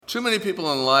Too many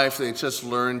people in life, they just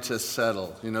learn to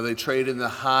settle. They trade in the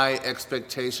high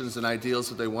expectations and ideals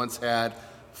that they once had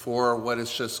for what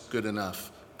is just good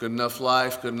enough. Good enough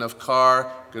life, good enough car,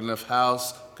 good enough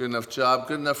house, good enough job,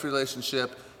 good enough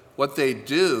relationship. What they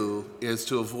do is,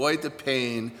 to avoid the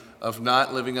pain of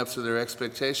not living up to their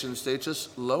expectations, they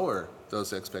just lower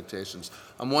those expectations.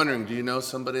 I'm wondering, do you know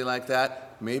somebody like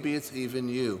that? Maybe it's even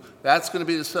you. That's going to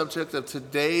be the subject of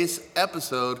today's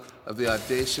episode of the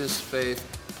Audacious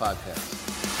Faith Podcast.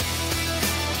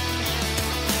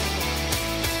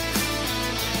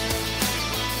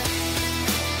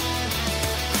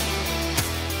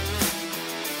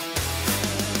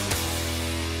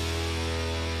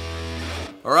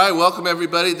 All right, welcome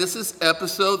everybody. This is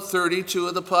episode 32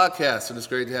 of the podcast, and it's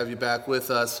great to have you back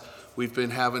with us. We've been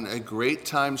having a great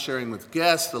time sharing with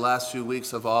guests. The last few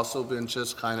weeks have also been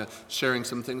just kind of sharing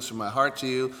some things from my heart to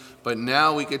you. But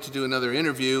now we get to do another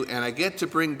interview, and I get to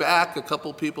bring back a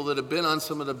couple people that have been on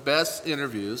some of the best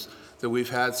interviews that we've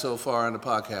had so far on the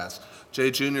podcast. Jay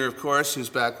Jr., of course, who's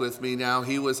back with me now,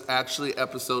 he was actually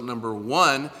episode number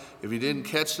 1. If you didn't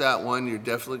catch that one, you're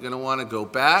definitely going to want to go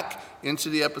back into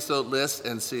the episode list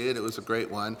and see it. It was a great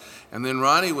one. And then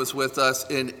Ronnie was with us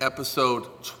in episode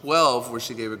 12, where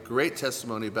she gave a great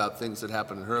testimony about things that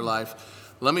happened in her life.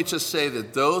 Let me just say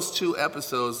that those 2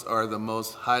 episodes are the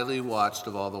most highly watched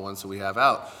of all the ones that we have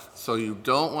out. So you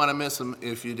don't want to miss them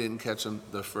if you didn't catch them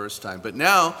the first time. But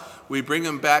now we bring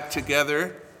them back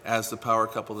together as the power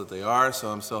couple that they are. So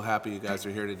I'm so happy you guys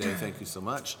are here today. Thank you so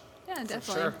much. Yeah,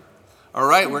 definitely. Sure. All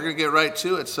right, we're going to get right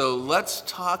to it. So let's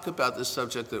talk about the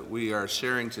subject that we are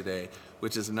sharing today,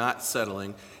 which is not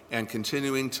settling and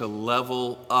continuing to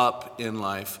level up in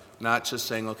life, not just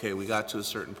saying, okay, we got to a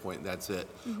certain point, that's it.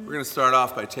 Mm-hmm. We're going to start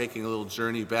off by taking a little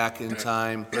journey back in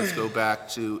time. Let's go back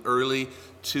to early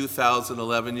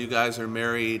 2011. You guys are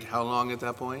married how long at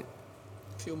that point?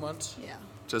 A few months. Yeah.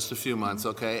 Just a few months,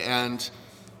 okay. And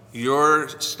you're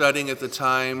studying at the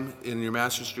time in your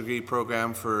master's degree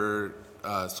program for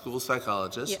school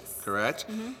psychologist, yes. Correct?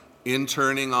 Mm-hmm.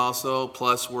 Interning also,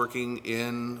 plus working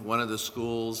in one of the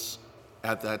schools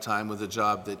at that time with a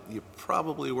job that you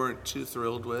probably weren't too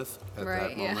thrilled with at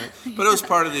that moment. Yeah. But it was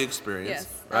part of the experience,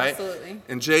 yes, right? Absolutely.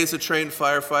 And Jay's a trained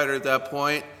firefighter at that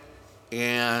point,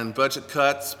 and budget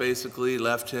cuts basically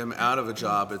left him out of a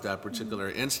job at that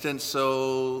particular instance,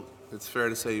 so it's fair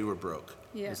to say you were broke.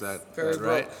 Yes. Is that Very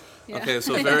right? broke. Yeah. Okay,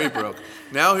 so very broke.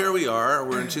 Now here we are,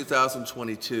 we're in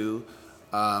 2022.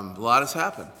 A lot has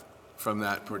happened from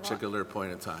that particular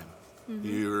point in time. Mm-hmm.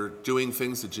 You're doing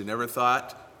things that you never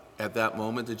thought at that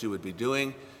moment that you would be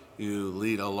doing. You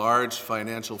lead a large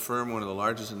financial firm, one of the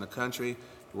largest in the country.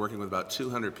 You're working with about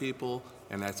 200 people,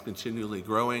 and that's continually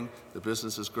growing. The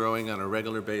business is growing on a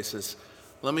regular basis.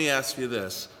 Let me ask you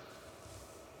this.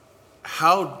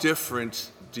 How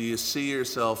different do you see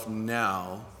yourself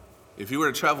now if you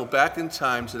were to travel back in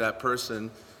time to that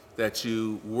person that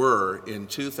you were in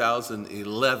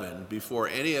 2011 before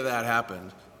any of that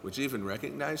happened? Would you even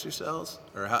recognize yourselves?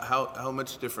 Or how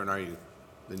much different are you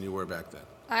than you were back then?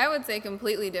 I would say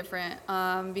completely different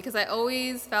because I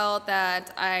always felt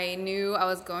that I knew I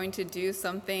was going to do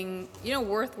something,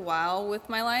 worthwhile with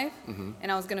my life, mm-hmm.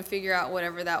 and I was going to figure out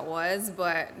whatever that was,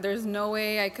 but there's no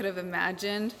way I could have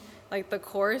imagined the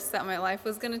course that my life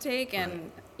was going to take,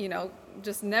 and right.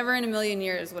 Just never in a million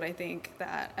years would I think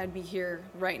that I'd be here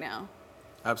right now.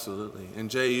 Absolutely. And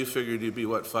Jay, you figured you'd be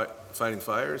fighting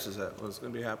fires? Is that what's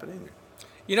going to be happening?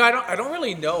 I don't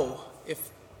really know if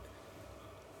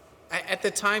at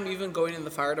the time, even going in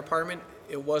the fire department,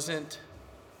 it wasn't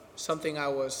something I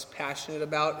was passionate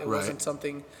about. It right. wasn't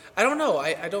something, I don't know.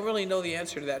 I don't really know the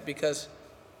answer to that because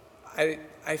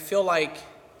I feel like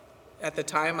at the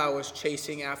time I was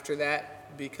chasing after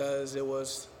that because it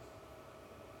was,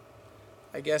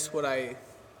 I guess it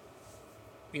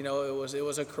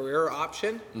was a career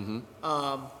option. Mm-hmm.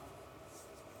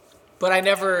 But I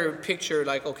never pictured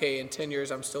okay, in 10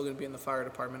 years I'm still going to be in the fire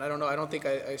department. I don't know. I don't think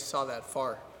I saw that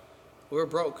far. We were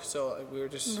broke, so we were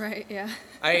just... Right, yeah.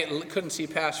 I couldn't see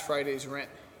past Friday's rent.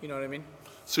 You know what I mean?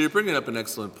 So you're bringing up an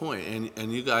excellent point,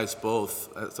 and you guys both,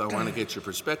 so I want to get your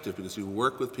perspective because you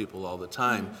work with people all the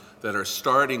time mm-hmm. that are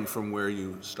starting from where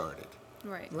you started.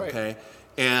 Right. Okay?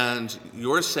 And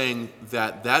you're saying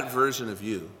that version of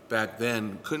you back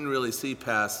then couldn't really see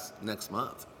past next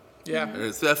month. Yeah. Mm-hmm.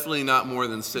 It's definitely not more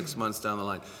than 6 months down the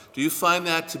line. Do you find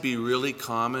that to be really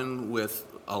common with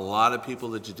a lot of people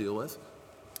that you deal with?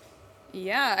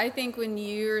 Yeah, I think when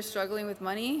you're struggling with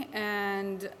money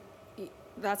and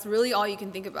that's really all you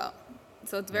can think about.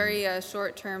 So it's very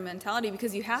short-term mentality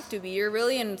because you have to be. You're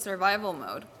really in survival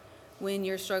mode when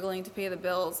you're struggling to pay the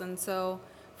bills. And so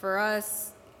for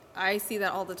us, I see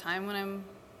that all the time when I'm,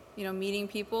 meeting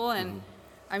people. And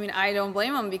I mean, I don't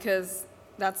blame them because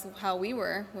that's how we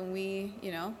were when we,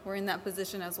 were in that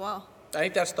position as well. I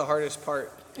think that's the hardest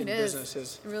part in It is.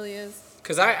 businesses. It really is.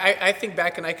 Because I think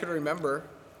back and I could remember,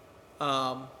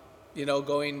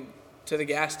 going to the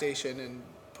gas station and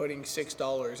putting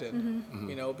 $6 in,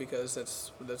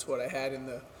 because that's what I had in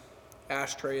the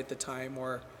ashtray at the time,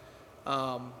 or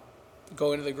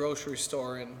going to the grocery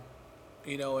store and,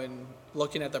 and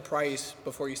looking at the price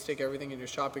before you stick everything in your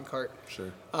shopping cart.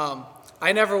 Sure.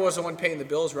 I never was the one paying the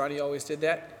bills. Ronnie always did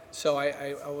that. So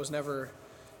I was never,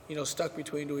 stuck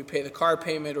between, do we pay the car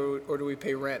payment or do we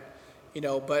pay rent?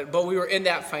 But we were in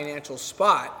that financial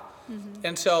spot.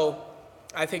 And so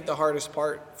I think the hardest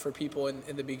part for people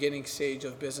in the beginning stage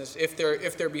of business, if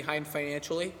they're behind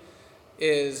financially,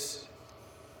 is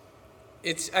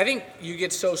I think you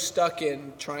get so stuck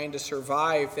in trying to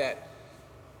survive that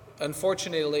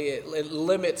unfortunately it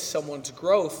limits someone's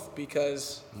growth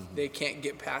because they can't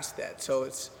get past that. So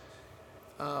it's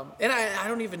and I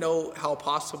don't even know how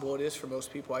possible it is for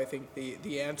most people. I think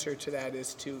the answer to that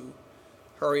is to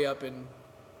hurry up and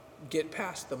get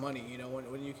past the money.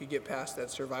 When you could get past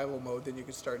that survival mode, then you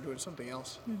could start doing something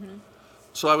else.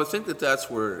 So I would think that that's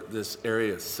where this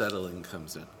area of settling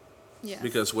comes in. Yes.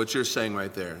 Because what you're saying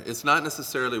right there, it's not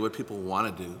necessarily what people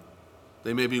want to do.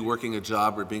 They may be working a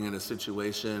job or being in a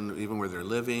situation, even where they're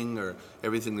living, or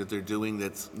everything that they're doing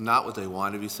that's not what they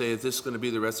want. If you say, is this going to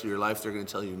be the rest of your life, they're going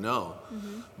to tell you no.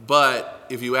 But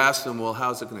if you ask them, well,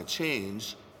 how's it going to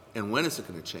change, and when is it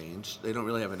going to change, they don't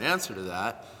really have an answer to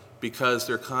that, because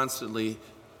they're constantly,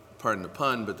 pardon the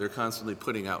pun, but they're constantly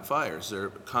putting out fires. They're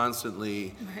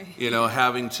constantly,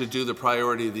 having to do the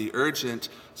priority, the urgent,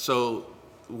 so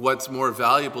what's more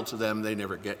valuable to them, they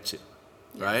never get to.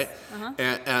 Yes.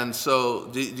 Right? And so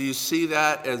do you see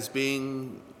that as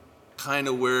being kind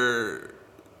of where,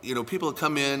 people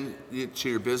come in to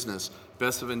your business,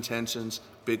 best of intentions,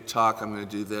 big talk, I'm going to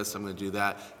do this, I'm going to do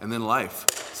that, and then life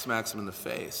smacks them in the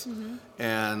face.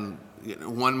 And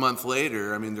 1 month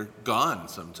later, I mean, they're gone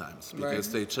sometimes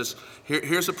because they just,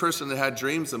 here's a person that had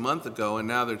dreams a month ago, and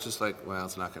now they're just like, well,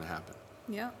 it's not going to happen.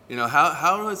 Yeah.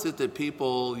 How is it that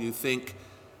people, you think,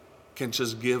 can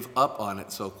just give up on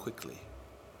it so quickly?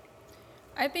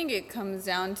 I think it comes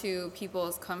down to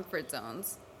people's comfort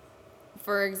zones.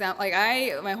 For example, like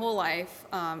my whole life,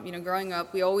 growing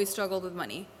up, we always struggled with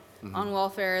money, on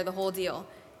welfare, the whole deal.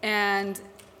 And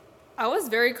I was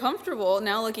very comfortable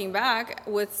now looking back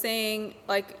with saying,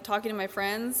 like talking to my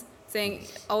friends, saying,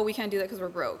 oh, we can't do that because we're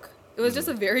broke. It was just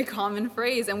a very common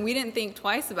phrase, and we didn't think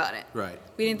twice about it. Right.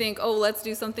 We didn't think, oh, let's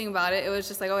do something about it. It was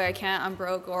just like, oh, I can't, I'm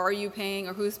broke, or are you paying,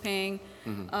 or who's paying?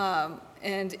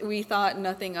 And we thought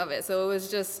nothing of it. So it was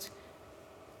just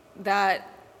that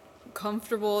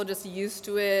comfortable, just used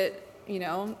to it,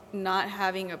 not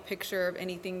having a picture of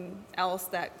anything else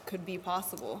that could be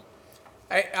possible.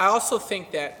 I also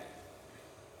think that,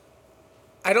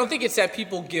 I don't think it's that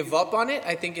people give up on it.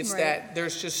 I think it's that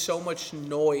there's just so much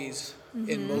noise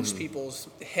in most people's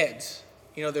heads.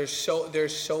 There's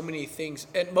so many things,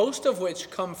 and most of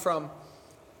which come from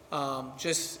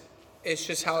it's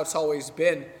just how it's always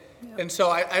been. Yep. And so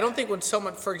I don't think when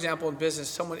someone, for example, in business,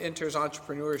 someone enters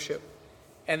entrepreneurship,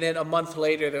 and then a month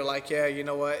later they're like, yeah, you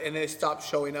know what, and they stop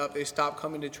showing up, they stop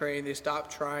coming to train, they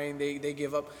stop trying, they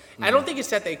give up. I don't think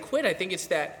it's that they quit. I think it's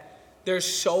that there's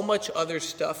so much other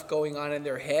stuff going on in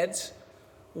their heads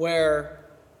where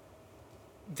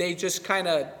they just kind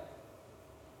of,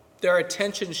 their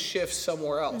attention shifts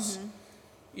somewhere else,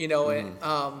 and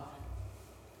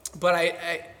but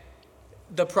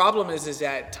the problem is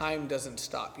that time doesn't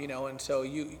stop, and so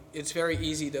it's very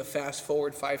easy to fast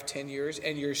forward 5-10 years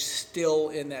and you're still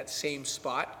in that same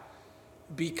spot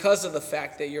because of the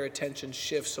fact that your attention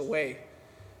shifts away,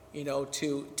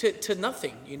 to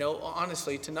nothing,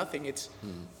 honestly, to nothing.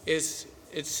 It's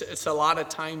a lot of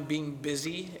time being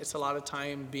busy. It's a lot of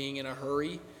time being in a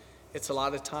hurry. It's a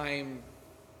lot of time,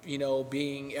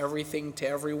 being everything to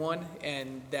everyone,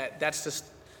 and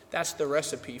that's the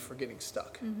recipe for getting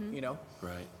stuck,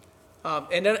 Right.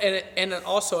 And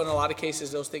also in a lot of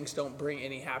cases, those things don't bring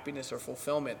any happiness or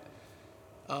fulfillment.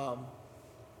 I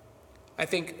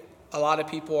think a lot of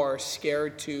people are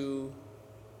scared to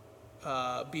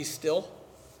be still,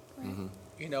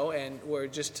 and we're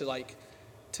just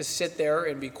to sit there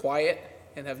and be quiet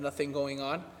and have nothing going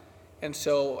on. And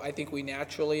so I think we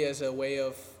naturally, as a way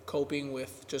of coping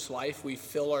with just life, we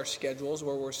fill our schedules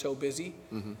where we're so busy.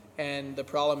 And the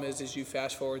problem is you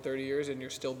fast forward 30 years and you're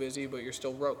still busy, but you're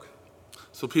still broke.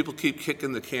 So people keep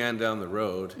kicking the can down the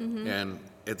road, and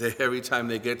every time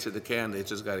they get to the can, they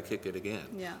just got to kick it again.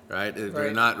 Yeah. Right? They're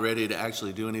Right. not ready to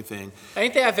actually do anything. I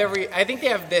think they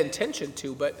have the intention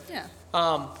to, but Yeah.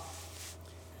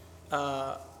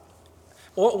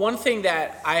 one thing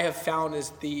that I have found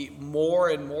is the more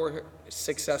and more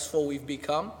successful we've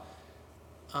become.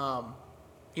 I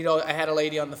had a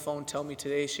lady on the phone tell me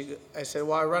today. I said,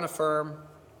 "Well, I run a firm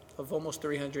of almost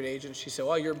 300 agents." She said,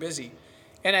 "Well, you're busy,"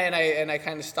 and I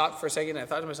kind of stopped for a second. And I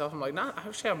thought to myself, I'm like, "Nah,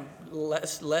 actually, I'm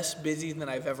less busy than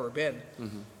I've ever been."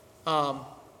 Mm-hmm.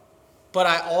 But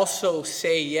I also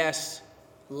say yes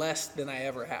less than I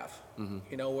ever have.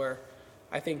 Mm-hmm. Where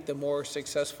I think the more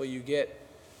successful you get,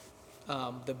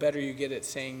 the better you get at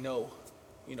saying no,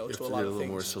 You to have a to lot get a of little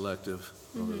things. more selective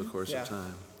over the course Yeah. of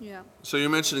time. Yeah. So you're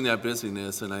mentioning that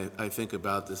busyness, and I think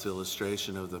about this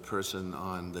illustration of the person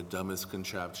on the dumbest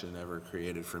contraption ever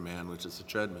created for man, which is a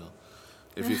treadmill.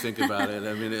 If you think about it,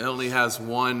 I mean, it only has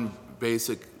one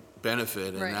basic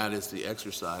benefit, and Right. that is the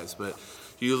exercise. But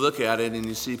you look at it and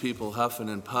you see people huffing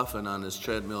and puffing on this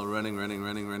treadmill,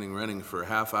 running for a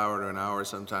half hour to an hour,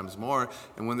 sometimes more,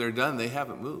 and when they're done, they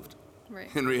haven't moved. Right.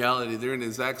 In reality, they're in the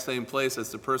exact same place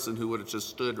as the person who would have just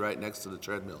stood right next to the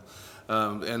treadmill.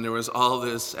 And there was all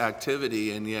this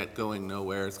activity and yet going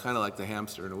nowhere. It's kind of like the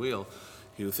hamster in a wheel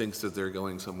who thinks that they're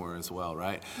going somewhere as well,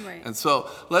 right? Right. And so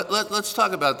let's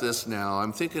talk about this now.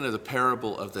 I'm thinking of the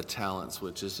parable of the talents,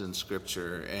 which is in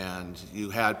Scripture, and you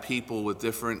had people with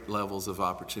different levels of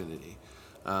opportunity.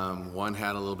 One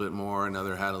had a little bit more,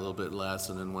 another had a little bit less,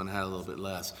 and then one had a little bit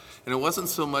less. And it wasn't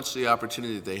so much the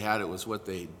opportunity that they had, it was what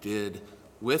they did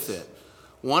with it.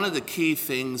 One of the key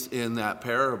things in that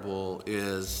parable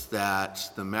is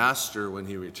that the master, when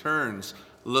he returns,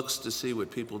 looks to see what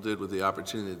people did with the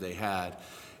opportunity they had.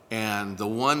 And the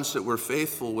ones that were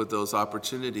faithful with those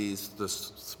opportunities, the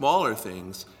smaller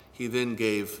things, he then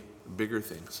gave bigger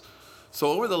things. So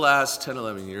over the last 10,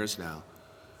 11 years now,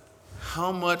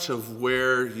 how much of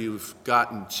where you've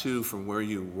gotten to from where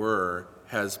you were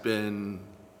has been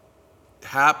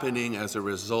happening as a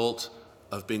result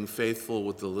of being faithful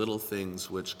with the little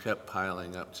things which kept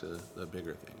piling up to the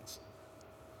bigger things?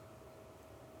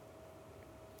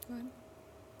 Go ahead.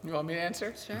 You want me to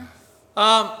answer? Sure.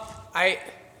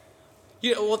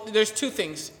 There's two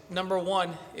things. Number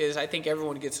one is I think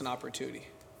everyone gets an opportunity.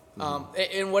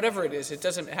 And whatever it is, it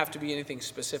doesn't have to be anything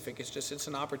specific. It's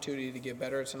an opportunity to get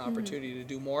better. It's an opportunity to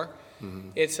do more.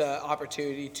 It's an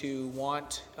opportunity to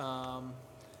want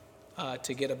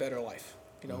to get a better life.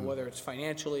 Whether it's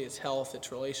financially, it's health,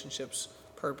 it's relationships,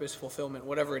 purpose, fulfillment,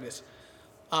 whatever it is.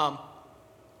 I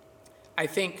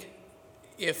think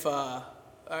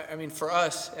for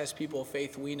us as people of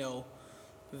faith, we know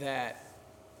that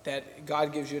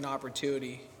God gives you an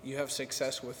opportunity, you have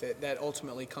success with it, that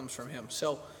ultimately comes from Him.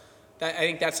 So I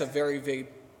think that's a very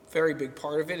big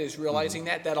part of it, is realizing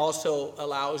that also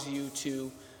allows you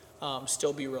to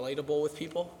still be relatable with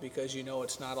people, because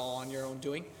it's not all on your own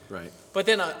doing. Right. But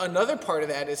then another part of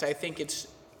that is, I think it's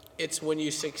when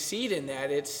you succeed in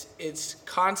that, it's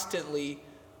constantly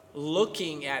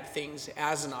looking at things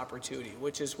as an opportunity,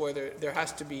 which is where there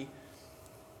has to be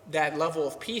that level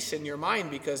of peace in your mind,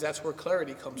 because that's where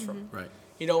clarity comes from. Right.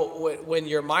 When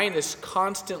your mind is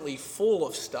constantly full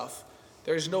of stuff,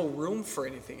 there's no room for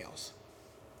anything else.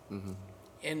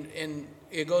 And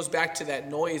it goes back to that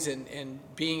noise and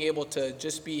being able to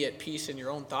just be at peace in your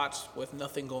own thoughts with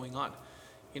nothing going on,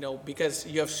 because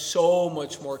you have so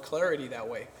much more clarity that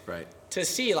way. Right. To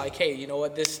see, like, hey, you know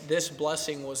what, this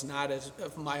blessing was not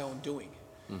of my own doing.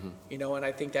 And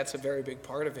I think that's a very big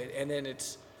part of it. And then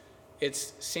it's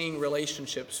seeing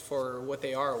relationships for what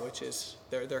they are, which is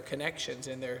their connections,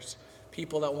 and there's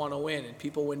people that want to win, and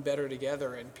people win better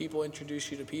together, and people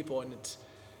introduce you to people, and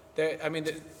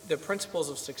the principles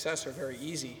of success are very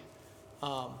easy,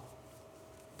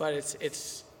 but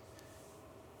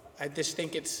I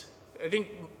think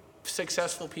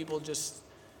successful people just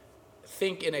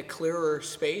think in a clearer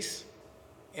space,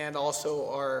 and also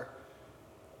are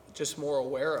just more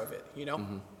aware of it,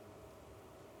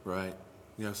 Right.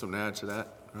 You have something to add to that,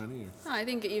 Ronnie? No, I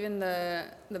think even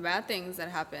the bad things that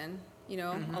happen,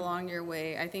 along your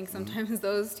way, I think sometimes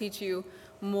those teach you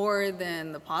more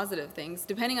than the positive things,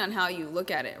 depending on how you look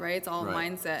at it, right? It's all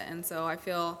Right. mindset. And so I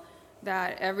feel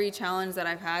that every challenge that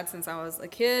I've had since I was a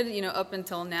kid, up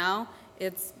until now,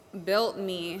 it's built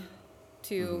me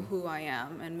to who I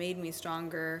am and made me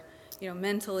stronger,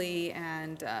 mentally,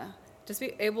 and just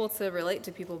be able to relate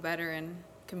to people better and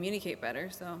communicate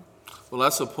better. So. Well,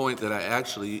 that's the point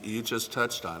that you just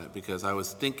touched on it, because I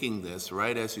was thinking this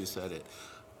right as you said it.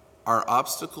 Are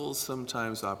obstacles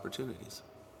sometimes opportunities?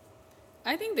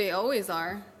 I think they always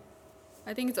are.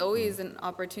 I think it's always an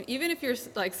opportunity, even if you're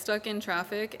like stuck in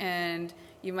traffic and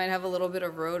you might have a little bit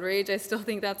of road rage. I still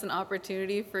think that's an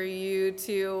opportunity for you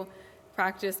to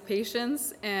practice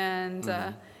patience and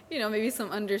maybe some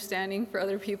understanding for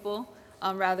other people,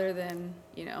 rather than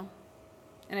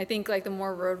And I think like the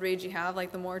more road rage you have,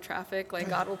 like the more traffic, like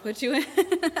God will put you in,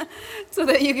 so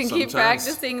that you can keep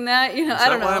practicing that. Is I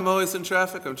don't know. Why I'm always in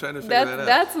traffic? I'm trying to figure that out.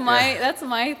 That's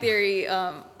my theory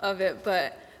of it,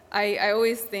 but. I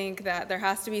always think that there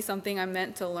has to be something I'm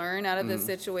meant to learn out of this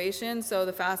situation. So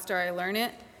the faster I learn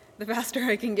it, the faster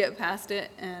I can get past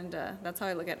it. And that's how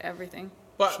I look at everything.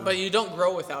 But you don't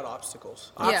grow without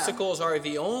obstacles. Yeah. Obstacles are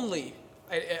the only,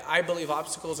 I believe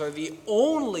obstacles are the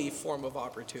only form of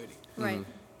opportunity. Right.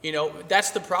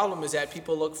 That's the problem, is that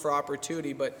people look for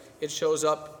opportunity, but it shows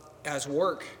up as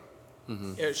work.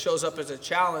 It shows up as a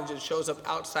challenge. It shows up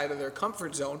outside of their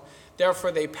comfort zone.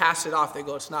 Therefore, they pass it off. They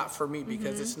go, it's not for me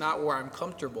because it's not where I'm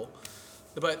comfortable.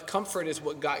 But comfort is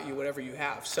what got you whatever you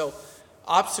have. So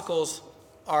obstacles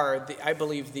are, I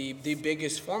believe, the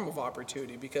biggest form of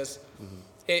opportunity, because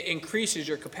it increases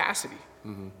your capacity.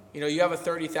 You have a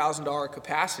 $30,000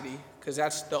 capacity because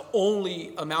that's the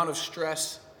only amount of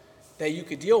stress that you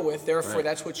could deal with. Therefore,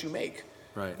 that's what you make.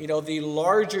 Right. The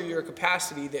larger your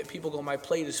capacity, that people go, my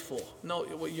plate is full.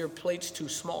 No, your plate's too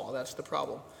small. That's the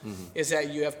problem. Is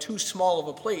that you have too small of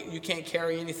a plate. You can't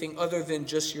carry anything other than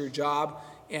just your job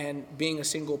and being a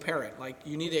single parent. Like,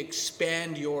 you need to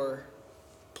expand your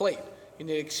plate. You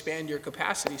need to expand your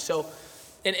capacity. So,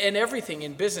 in everything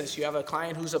in business, you have a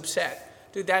client who's upset.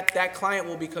 Dude, that client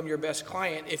will become your best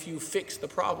client if you fix the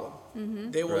problem.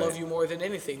 They will love you more than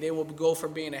anything. They will go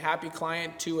from being a happy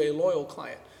client to a loyal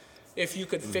client. If you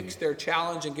could fix their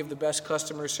challenge and give the best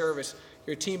customer service,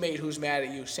 your teammate who's mad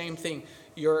at you, same thing.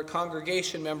 Your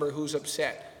congregation member who's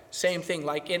upset, same thing.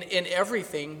 Like in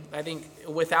everything, I think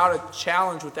without a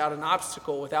challenge, without an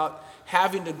obstacle, without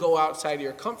having to go outside of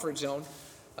your comfort zone,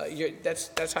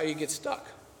 that's how you get stuck.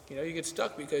 You get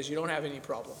stuck because you don't have any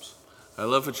problems. I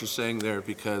love what you're saying there,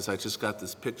 because I just got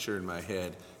this picture in my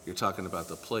head. You're talking about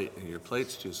the plate, and your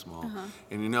plate's too small.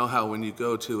 And you know how when you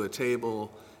go to a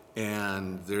table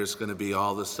and there's going to be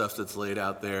all the stuff that's laid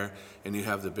out there, and you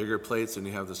have the bigger plates and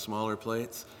you have the smaller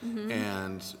plates,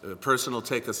 and a person will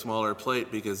take a smaller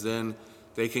plate because then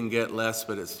they can get less,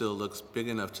 but it still looks big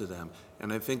enough to them.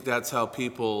 And I think that's how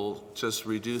people just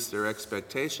reduce their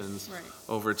expectations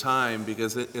over time,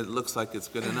 because it looks like it's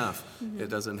good enough. It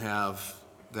doesn't have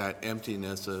that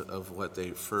emptiness of what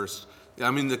they first.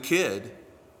 I mean, the kid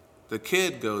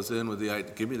goes in with the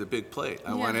idea, give me the big plate.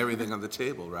 I want everything on the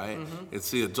table, right?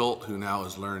 It's the adult who now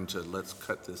has learned to, let's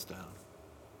cut this down,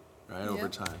 right, over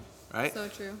time, right? So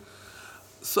true.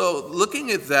 So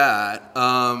looking at that,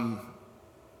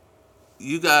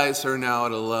 you guys are now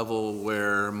at a level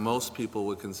where most people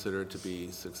would consider to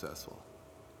be successful,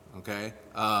 okay?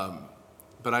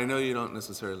 But I know you don't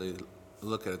necessarily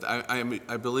look at it.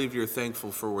 I believe you're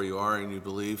thankful for where you are, and you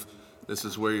believe this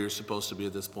is where you're supposed to be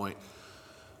at this point.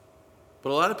 But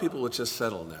a lot of people would just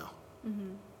settle now.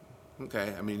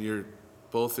 Okay, I mean, you're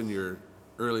both in your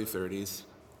early 30s,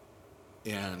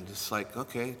 and it's like,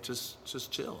 okay,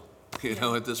 just chill, you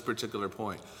know, at this particular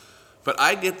point. But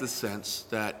I get the sense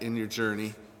that in your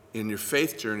journey, in your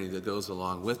faith journey that goes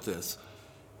along with this,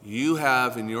 you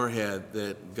have in your head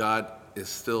that God is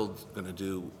still going to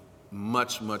do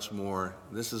much, much more.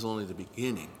 This is only the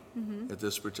beginning at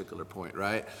this particular point,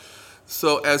 right?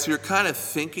 So as you're kind of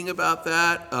thinking about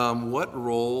that, what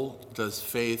role does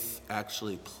faith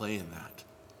actually play in that?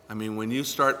 I mean, when you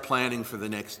start planning for the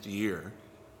next year,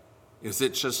 is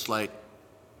it just like,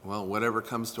 well, whatever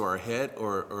comes to our head,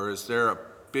 or is there a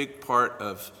big part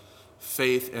of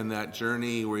faith in that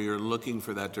journey where you're looking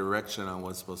for that direction on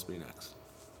what's supposed to be next?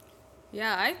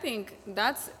 Yeah, I think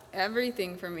that's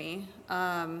everything for me.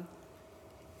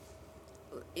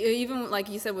 Even like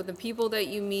you said, with the people that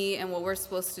you meet and what we're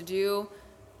supposed to do,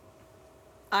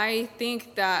 I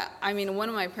think that, I mean, one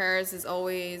of my prayers is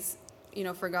always, you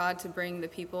know, for God to bring the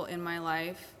people in my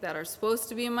life that are supposed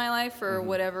to be in my life for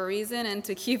whatever reason, and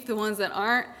to keep the ones that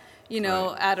aren't, you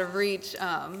know, out of reach,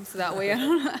 so that way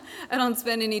I don't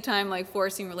spend any time like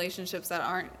forcing relationships that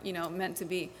aren't, you know, meant to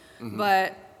be.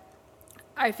 But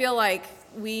I feel like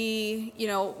we've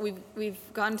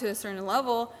gotten to a certain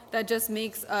level that just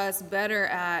makes us better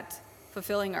at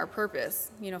fulfilling our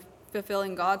purpose, you know,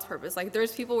 fulfilling God's purpose. Like,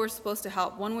 there's people we're supposed to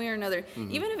help one way or another,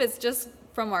 even if it's just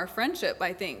from our friendship,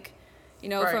 I think, you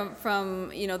know,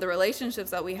 from you know, the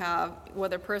relationships that we have,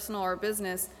 whether personal or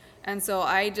business. And so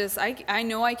I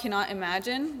know I cannot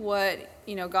imagine what,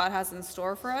 you know, God has in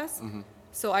store for us.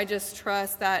 So I just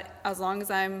trust that as long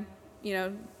as I'm, you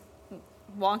know,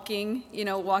 walking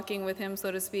with him,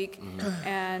 so to speak,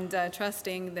 and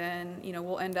trusting, then,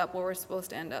 we'll end up where we're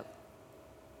supposed to end up.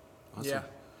 Awesome. Yeah.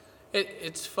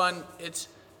 It's fun. It's,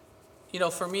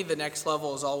 for me, the next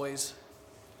level is always,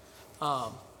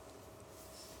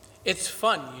 it's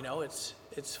fun,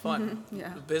 it's fun.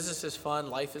 Yeah. Business is fun,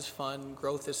 life is fun,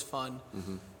 growth is fun,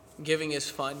 giving is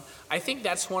fun. I think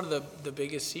that's one of the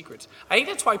biggest secrets. I think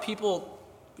that's why people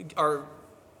are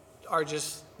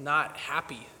just not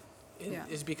happy,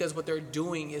 is because what they're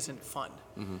doing isn't fun,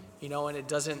 and it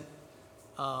doesn't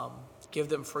give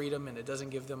them freedom, and it doesn't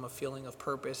give them a feeling of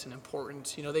purpose and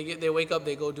importance. They wake up,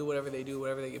 they go do whatever they do,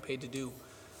 whatever they get paid to do.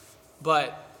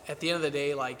 But at the end of the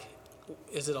day, like,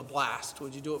 is it a blast?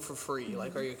 Would you do it for free?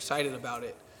 Like, are you excited about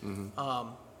it?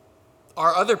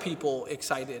 Are other people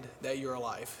excited that you're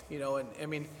alive? And I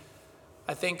mean,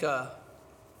 I think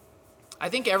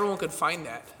everyone could find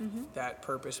that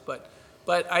purpose, but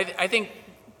I think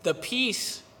the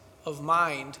peace of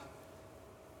mind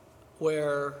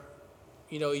where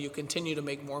you continue to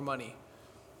make more money,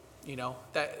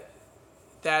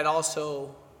 that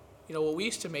also, what we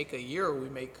used to make a year, we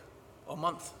make a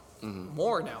month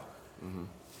more now.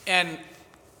 And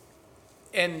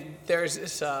there's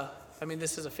this,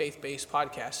 this is a faith-based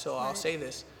podcast, so I'll say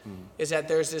this, is that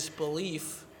there's this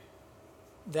belief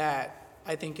that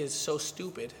I think is so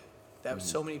stupid that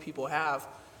so many people have,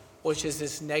 which is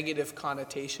this negative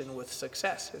connotation with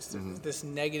success. It's this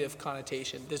negative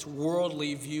connotation, this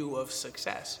worldly view of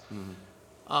success.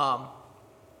 And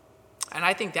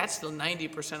I think that's the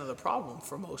 90% of the problem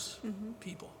for most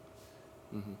people.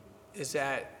 Is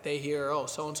that they hear, oh,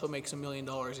 so-and-so makes $1 million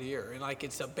a year. And like,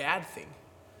 it's a bad thing.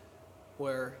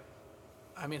 Where,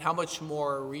 how much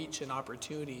more reach and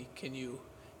opportunity can you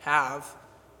have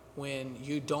when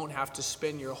you don't have to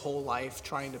spend your whole life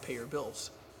trying to pay your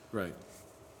bills? Right.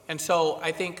 And so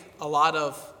I think a lot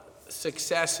of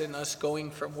success in us going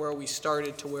from where we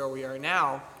started to where we are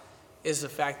now is the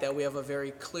fact that we have a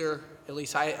very clear, at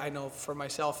least I know for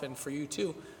myself and for you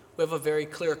too, we have a very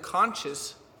clear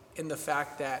conscience in the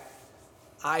fact that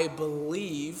I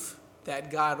believe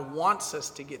that God wants us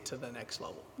to get to the next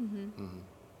level.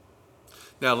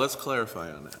 Now, let's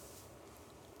clarify on that.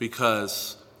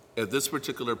 Because at this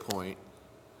particular point,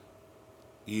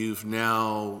 you've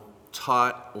now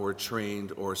taught or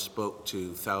trained or spoke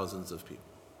to thousands of people.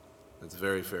 It's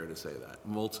very fair to say that.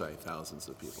 Multi-thousands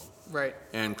of people. Right.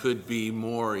 And could be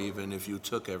more even if you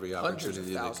took every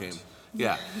opportunity that came.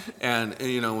 Yeah. And,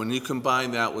 when you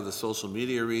combine that with the social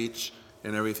media reach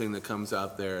and everything that comes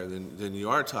out there, then you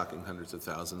are talking hundreds of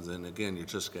thousands. And again, you're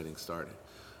just getting started.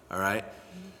 All right?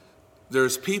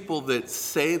 There's people that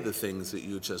say the things that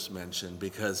you just mentioned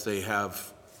because they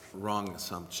have wrong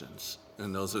assumptions.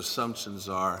 And those assumptions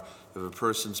are, if a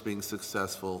person's being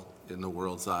successful in the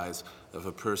world's eyes, if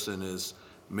a person is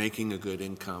making a good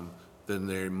income, then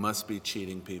they must be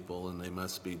cheating people, and they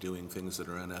must be doing things that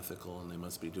are unethical, and they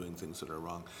must be doing things that are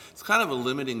wrong. It's kind of a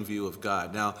limiting view of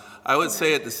God. Now, I would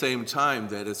say at the same time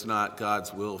that it's not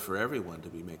God's will for everyone to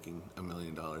be making $1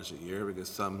 million a year,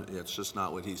 because it's just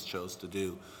not what he's chose to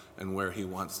do and where he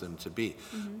wants them to be.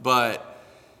 But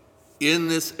in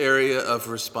this area of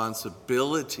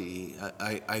responsibility,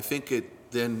 I think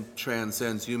it then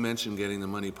transcends. You mentioned getting the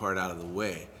money part out of the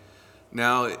way.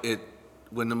 Now,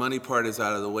 when the money part is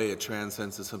out of the way, it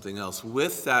transcends to something else.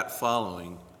 With that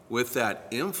following, with that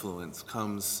influence,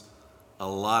 comes a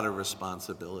lot of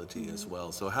responsibility as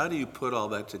well. So how do you put all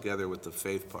that together with the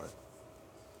faith part?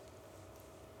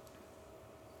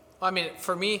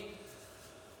 For me,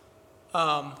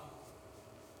 I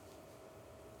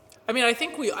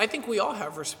think we all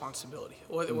have responsibility,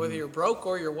 whether you're broke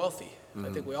or you're wealthy. I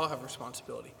think we all have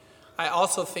responsibility. I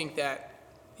also think that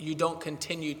you don't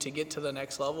continue to get to the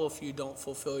next level if you don't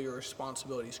fulfill your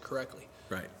responsibilities correctly.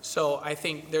 Right. So I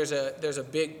think there's a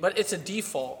big, but it's a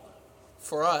default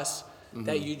for us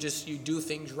that you do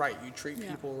things right. You treat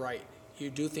people right. You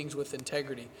do things with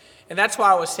integrity. And that's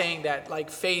why I was saying that, like,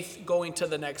 faith going to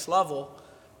the next level,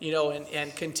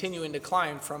 and continuing to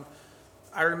climb from,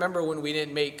 I remember when we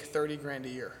didn't make 30 grand a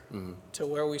year to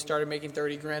where we started making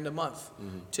 30 grand a month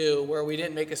to where we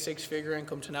didn't make a 6-figure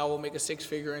income to now we'll make a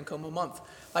 6-figure income a month.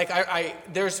 Like,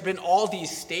 there's been all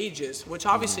these stages, which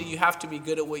obviously you have to be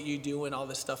good at what you do and all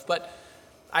this stuff. But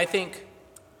I think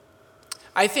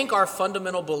our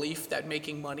fundamental belief that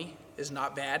making money is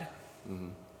not bad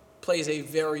plays a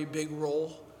very big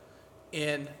role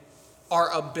in our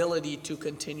ability to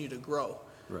continue to grow.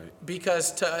 Right.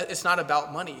 Because it's not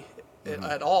about money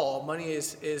at all. Money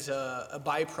is a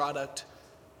byproduct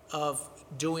of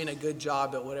doing a good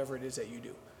job at whatever it is that you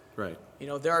do. Right.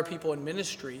 There are people in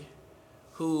ministry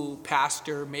who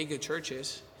pastor mega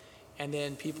churches, and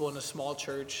then people in a small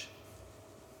church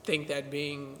think that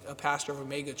being a pastor of a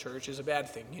mega church is a bad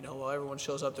thing. Well, everyone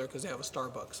shows up there because they have a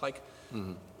Starbucks.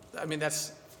 I mean,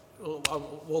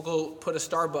 we'll go put a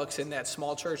Starbucks in that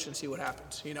small church and see what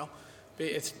happens.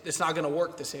 It's not going to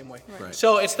work the same way. Right.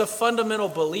 So it's the fundamental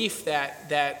belief that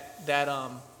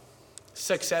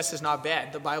success is not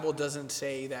bad. The Bible doesn't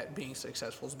say that being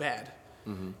successful is bad.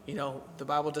 The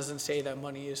Bible doesn't say that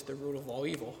money is the root of all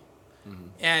evil.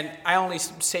 And I only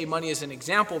say money as an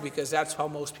example because that's how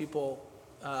most people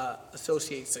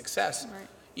associate success, Right.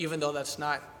 even though that's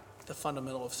not the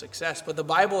fundamental of success. But the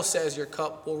Bible says your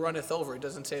cup will runneth over. It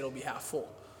doesn't say it'll be half full.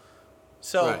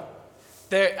 So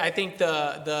Right. I think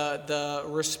the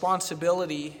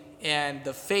responsibility and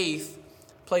the faith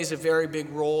plays a very big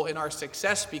role in our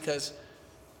success, because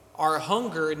our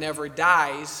hunger never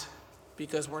dies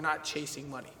because we're not chasing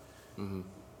money.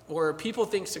 Or people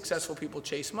think successful people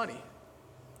chase money.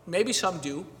 Maybe some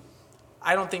do.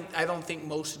 I don't think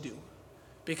most do,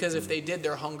 because if they did,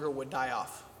 their hunger would die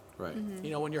off. Right.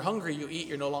 When you're hungry, you eat.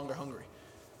 You're no longer hungry.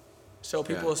 So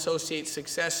people Yeah. associate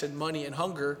success and money and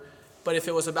hunger. But if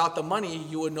it was about the money,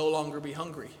 you would no longer be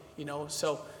hungry.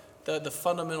 So the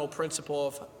fundamental principle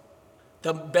of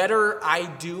the better I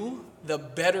do, the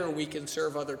better we can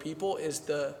serve other people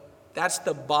that's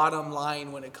the bottom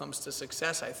line when it comes to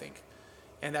success, I think.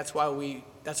 And that's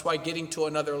why getting to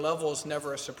another level is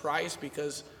never a surprise,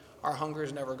 because our hunger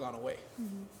has never gone away.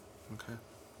 Okay.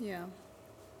 Yeah.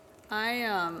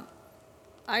 I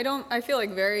feel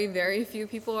like very, very few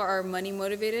people are money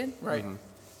motivated. Right.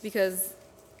 Because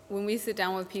when we sit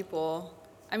down with people,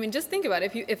 I mean, just think about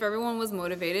it. If everyone was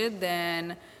motivated,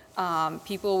 then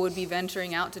people would be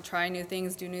venturing out to try new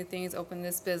things, do new things, open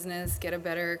this business, get a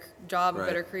better job, Right. a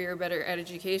better career, better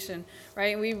education,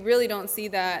 right? We really don't see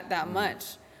that much.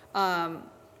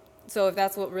 So if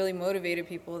that's what really motivated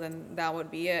people, then that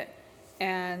would be it.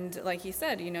 And like he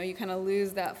said, you kind of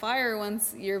lose that fire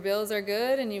once your bills are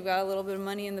good and you've got a little bit of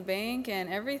money in the bank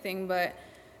and everything. But,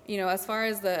 as far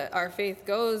as our faith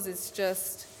goes, it's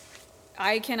just,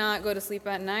 I cannot go to sleep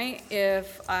at night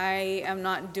if I am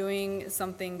not doing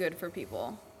something good for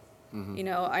people.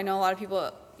 I know a lot of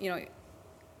people,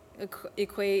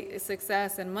 equate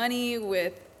success and money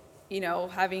with,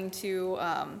 having to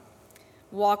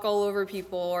walk all over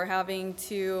people, or having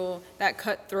to that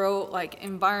cutthroat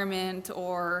environment,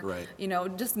 or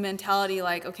Right. just mentality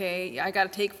like, okay, I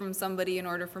got to take from somebody in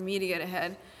order for me to get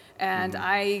ahead. And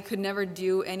I could never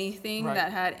do anything Right.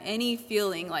 that had any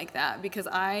feeling like that, because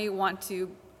I want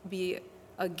to be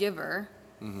a giver.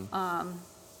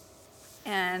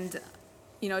 And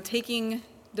taking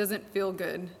doesn't feel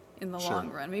good in the Sure. long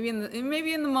run. Maybe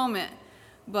in the moment.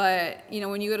 But,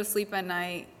 when you go to sleep at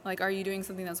night, are you doing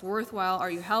something that's worthwhile?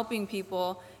 Are you helping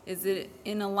people? Is it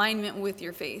in alignment with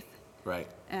your faith? Right.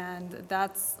 And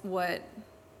that's what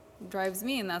drives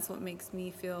me, and that's what makes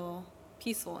me feel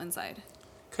peaceful inside.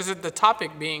 Because the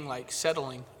topic being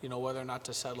settling, whether or not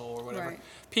to settle or whatever. Right.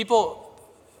 People,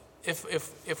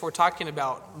 if we're talking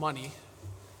about money,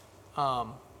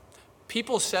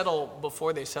 people settle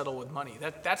before they settle with money.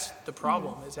 That's the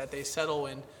problem, is that they settle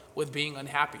with being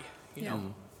unhappy.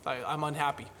 I'm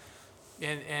unhappy,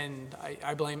 and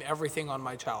I blame everything on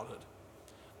my childhood.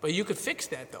 But you could fix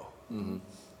that, though.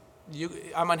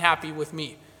 I'm unhappy with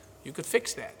me. You could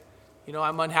fix that.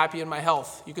 I'm unhappy in my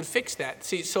health. You could fix that.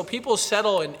 See, so people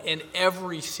settle in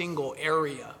every single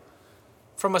area.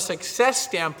 From a success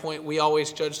standpoint, we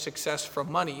always judge success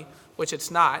from money, which it's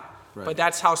not, Right. but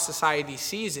that's how society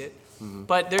sees it.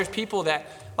 But there's people that,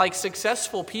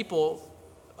 successful people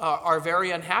are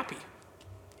very unhappy.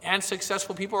 And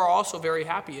successful people are also very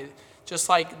happy. Just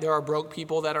like there are broke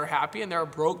people that are happy and there are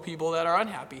broke people that are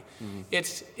unhappy.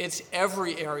 It's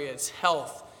every area. It's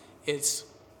health. It's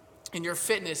in your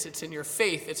fitness. It's in your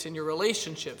faith. It's in your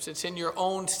relationships. It's in your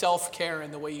own self-care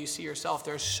and the way you see yourself.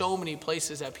 There's so many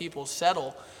places that people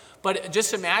settle. But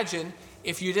just imagine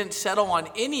if you didn't settle on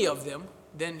any of them,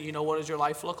 then, what does your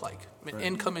life look like? Right.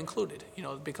 Income included.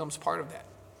 It becomes part of that.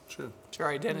 True. It's your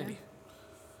identity.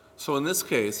 So in this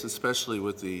case, especially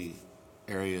with the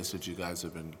areas that you guys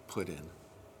have been put in,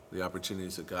 the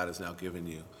opportunities that God has now given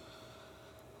you,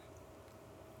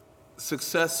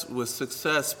 success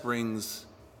brings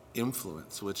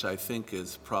influence, which I think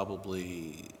is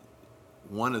probably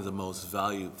one of the most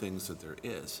valued things that there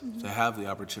is, to have the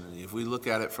opportunity. If we look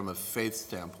at it from a faith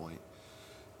standpoint,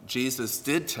 Jesus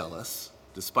did tell us,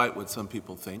 despite what some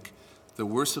people think, that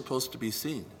we're supposed to be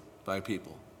seen by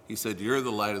people. He said, "You're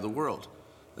the light of the world.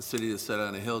 A city that's set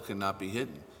on a hill cannot be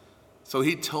hidden." So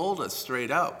he told us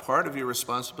straight out, part of your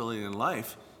responsibility in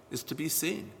life is to be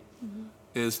seen,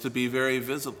 is to be very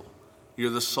visible. You're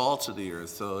the salt of the earth.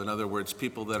 So in other words,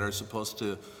 people that are supposed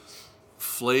to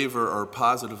flavor or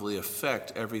positively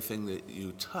affect everything that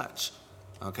you touch.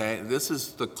 Okay? This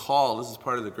is the call. This is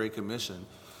part of the Great Commission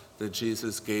that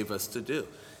Jesus gave us to do.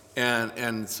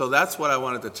 And so that's what I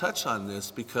wanted to touch on this,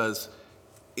 because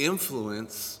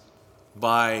influence,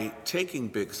 by taking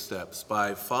big steps,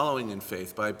 by following in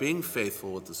faith, by being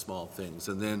faithful with the small things,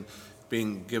 and then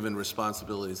being given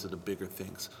responsibilities of the bigger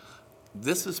things.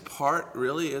 This is part,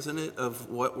 really, isn't it, of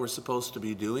what we're supposed to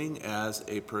be doing as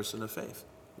a person of faith.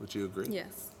 Would you agree?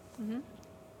 Yes.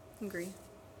 Agree.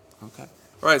 Okay.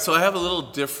 All right, so I have a little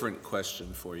different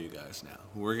question for you guys now.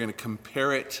 We're going to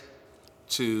compare it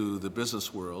to the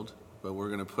business world, but we're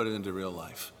going to put it into real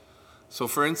life. So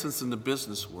for instance, in the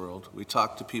business world, we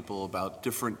talk to people about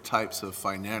different types of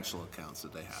financial accounts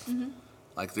that they have.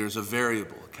 Like there's a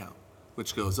variable account,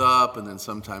 which goes up, and then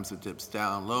sometimes it dips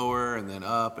down lower, and then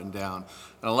up and down.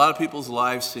 And a lot of people's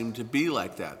lives seem to be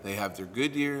like that. They have their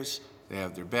good years, they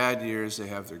have their bad years, they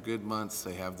have their good months,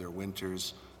 they have their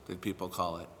winters, that people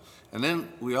call it. And then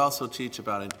we also teach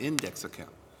about an index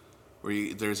account,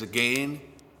 where there's a gain,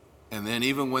 and then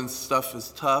even when stuff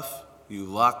is tough, you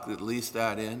lock at least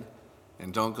that in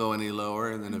and don't go any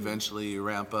lower, and then eventually you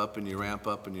ramp up and you ramp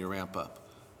up and you ramp up.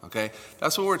 Okay?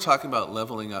 That's what we're talking about,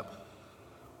 leveling up.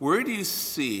 Where do you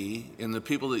see in the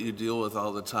people that you deal with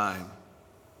all the time,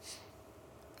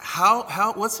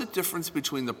 what's the difference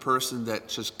between the person that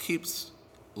just keeps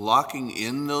locking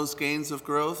in those gains of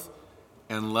growth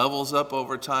and levels up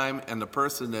over time, and the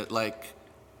person that, like,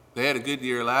 they had a good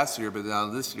year last year, but now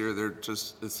this year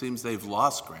it seems they've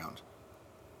lost ground?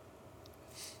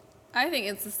 I think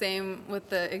it's the same with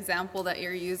the example that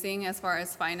you're using as far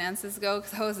as finances go,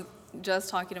 because I was just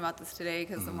talking about this today,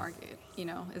 because the market,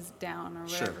 is down or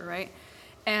whatever, right?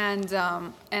 And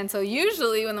so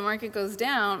usually when the market goes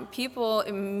down, people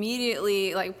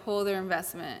immediately pull their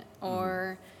investment,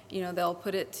 or they'll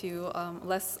put it to a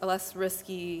less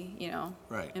risky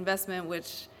investment,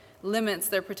 which limits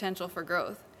their potential for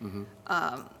growth,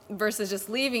 versus just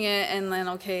leaving it and then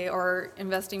or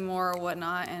investing more or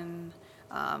whatnot, and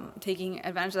taking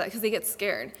advantage of that, because they get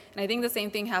scared. And I think the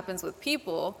same thing happens with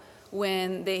people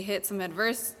when they hit some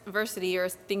adversity or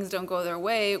things don't go their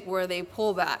way, where they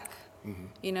pull back.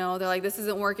 They're like, this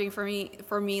isn't working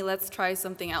for me, let's try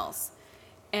something else.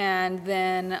 And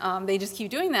then they just keep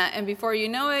doing that, and before you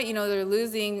know it, they're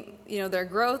losing their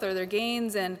growth or their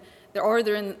gains, and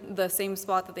they're in the same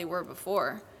spot that they were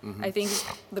before. I think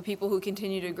the people who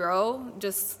continue to grow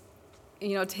just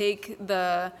take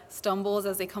the stumbles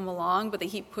as they come along, but they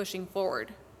keep pushing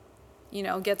forward.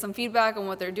 Get some feedback on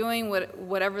what they're doing,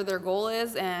 whatever their goal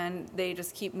is, and they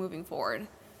just keep moving forward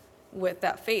with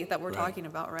that faith that we're talking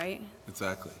about, right?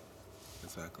 Exactly.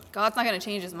 God's not going to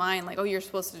change his mind, like, oh, you're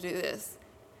supposed to do this.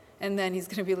 And then he's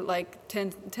going to be like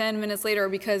 10 minutes later,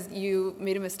 because you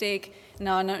made a mistake,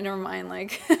 no, never mind,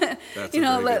 like,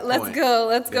 let's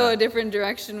go a different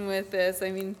direction with this.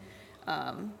 I mean,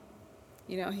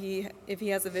 if he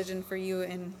has a vision for you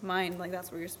in mind,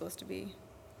 that's where you're supposed to be.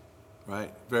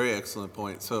 Right. Very excellent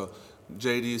point. So,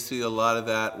 Jay, do you see a lot of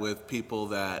that with people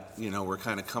that, were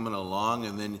kind of coming along,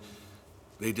 and then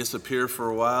they disappear for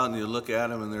a while, and you look at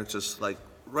them and they're just like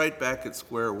right back at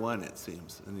square one, it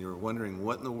seems, and you're wondering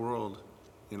what in the world,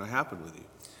 happened with you?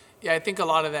 Yeah, I think a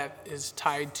lot of that is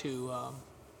tied to,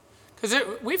 because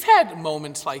we've had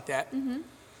moments like that, and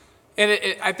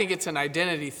I think it's an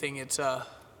identity thing. It's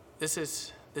this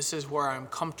is where I'm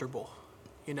comfortable.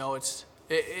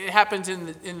 It happens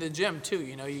in the gym too.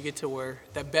 You get to where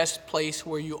the best place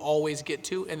where you always get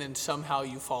to, and then somehow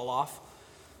you fall off,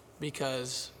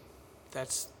 because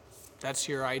that's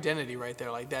your identity right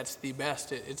there. Like, that's the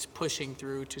best. It's pushing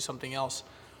through to something else.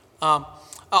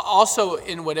 Also,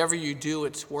 in whatever you do,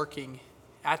 it's working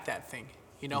at that thing.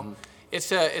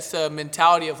 It's a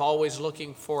mentality of always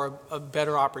looking for a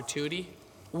better opportunity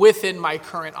within my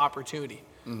current opportunity.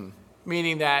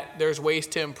 Meaning that there's ways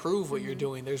to improve what you're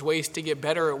doing. There's ways to get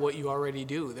better at what you already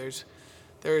do.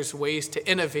 There's ways to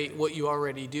innovate what you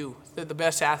already do. The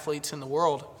best athletes in the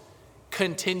world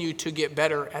continue to get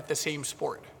better at the same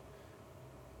sport.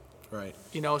 Right.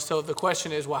 So the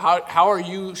question is, well, how are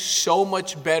you so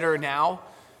much better now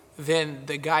than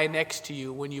the guy next to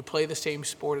you when you play the same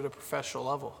sport at a professional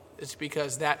level? It's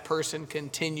because that person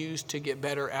continues to get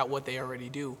better at what they already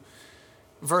do,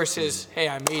 versus, hey,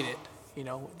 I made it.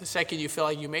 The second you feel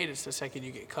like you made it's the second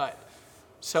you get cut.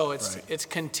 So it's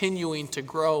continuing to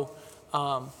grow.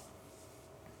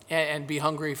 and be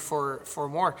hungry for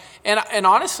more. And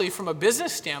honestly, from a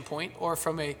business standpoint, or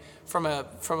from a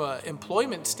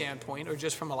employment standpoint, or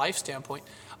just from a life standpoint,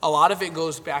 a lot of it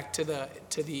goes back to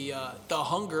the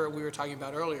hunger we were talking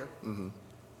about earlier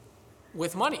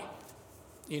with money.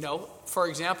 For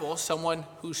example, someone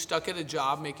who's stuck at a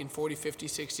job making 40, 50,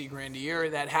 60 grand a year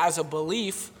that has a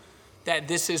belief that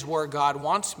this is where God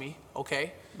wants me,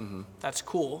 okay, that's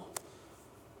cool.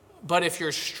 But if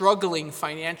you're struggling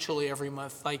financially every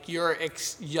month, like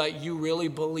you really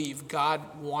believe God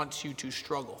wants you to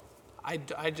struggle,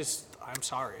 I'm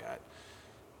sorry.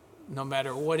 No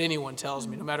matter what anyone tells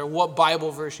me, no matter what Bible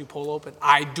verse you pull open,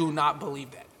 I do not believe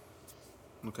that.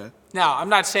 Okay. Now, I'm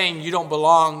not saying you don't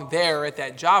belong there at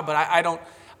that job, but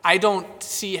I don't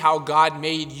see how God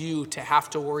made you to have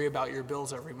to worry about your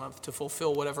bills every month to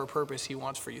fulfill whatever purpose he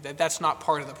wants for you. That's not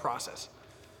part of the process.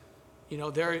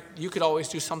 You could always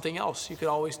do something else. You could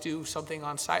always do something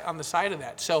on the side of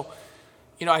that. So,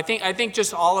 I think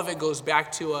just all of it goes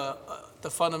back to the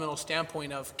fundamental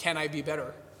standpoint of, can I be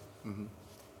better? Mm-hmm.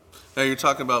 Now you're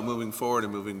talking about moving forward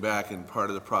and moving back, and part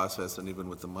of the process, and even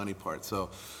with the money part. So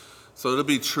it'll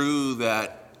be true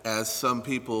that as some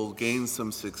people gain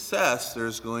some success,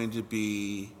 there's going to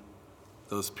be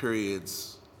those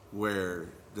periods where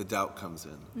the doubt comes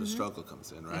in, the struggle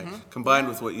comes in, right? Combined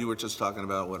with what you were just talking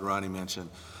about, what Ronnie mentioned,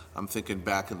 I'm thinking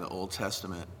back in the Old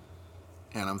Testament,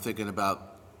 and I'm thinking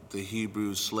about the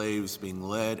Hebrew slaves being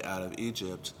led out of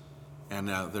Egypt, and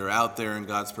now they're out there and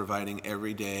God's providing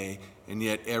every day, and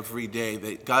yet every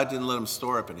day, God didn't let them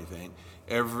store up anything.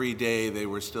 Every day they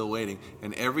were still waiting,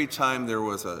 and every time there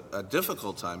was a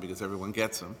difficult time, because everyone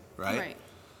gets them, right?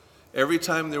 Every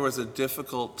time there was a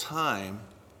difficult time,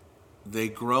 they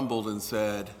grumbled and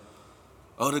said,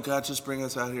 "Oh, did God just bring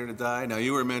us out here to die?" Now,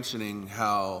 you were mentioning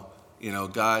how,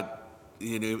 God,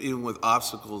 even with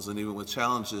obstacles and even with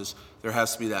challenges, there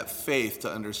has to be that faith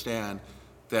to understand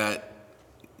that,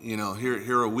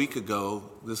 here a week ago,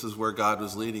 this is where God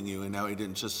was leading you, and now he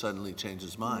didn't just suddenly change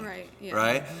his mind. Right. Yeah.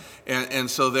 Right?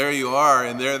 And so there you are,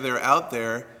 and they're out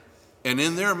there, and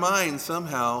in their mind,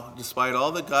 somehow, despite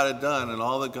all that God had done and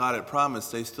all that God had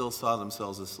promised, they still saw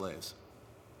themselves as slaves.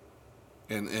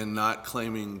 And not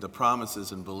claiming the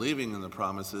promises and believing in the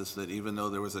promises that even though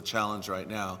there was a challenge right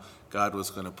now, God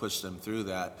was going to push them through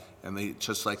that. And they,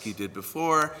 just like he did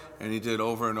before, and he did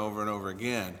over and over and over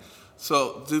again.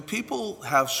 So do people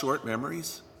have short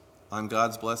memories on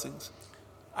God's blessings?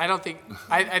 I don't think,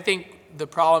 I think the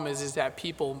problem is that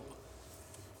people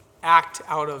act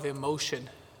out of emotion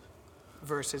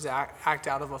versus act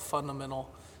out of a fundamental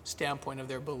standpoint of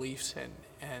their beliefs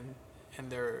and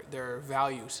their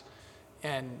values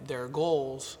and their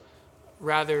goals.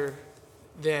 Rather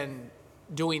than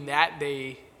doing that,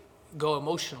 they go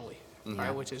emotionally,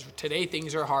 right? Which is, today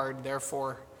things are hard,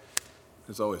 therefore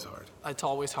it's always hard. It's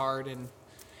always hard, and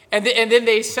then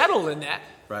they settle in that,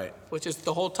 right? Which is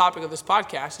the whole topic of this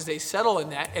podcast, is they settle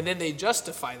in that, and then they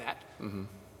justify that, and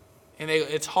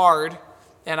it's hard,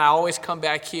 and I always come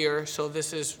back here, so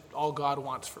this is all God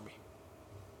wants for me,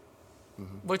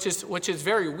 which is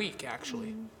very weak,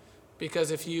 actually.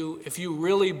 Because if you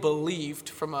really believed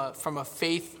from a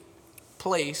faith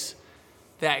place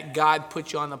that God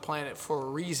put you on the planet for a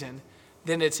reason,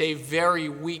 then it's a very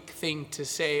weak thing to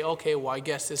say, okay, well, I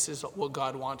guess this is what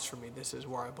God wants for me. This is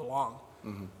where I belong.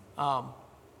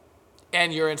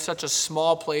 And you're in such a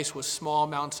small place with small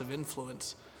amounts of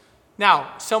influence.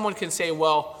 Now, someone can say,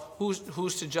 well,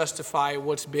 who's to justify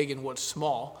what's big and what's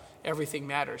small? Everything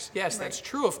matters. Yes, that's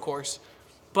true, of course.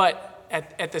 But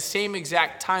at the same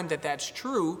exact time that's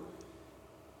true,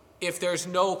 if there's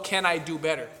no, can I do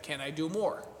better? Can I do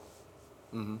more?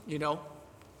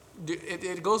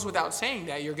 It goes without saying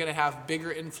that you're going to have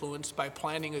bigger influence by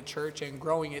planning a church and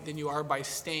growing it than you are by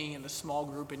staying in a small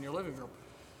group in your living room.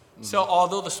 So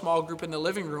although the small group in the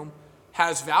living room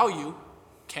has value,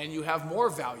 can you have more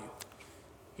value?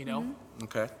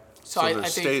 Okay. So there's I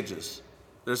think stages.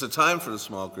 There's a time for the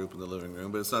small group in the living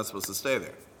room, but it's not supposed to stay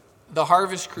there. The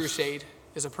Harvest Crusade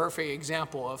is a perfect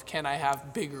example of, can I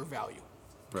have bigger value?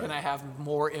 Right. Can I have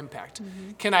more impact?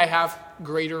 Can I have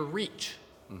greater reach?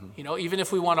 Even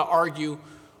if we want to argue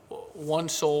one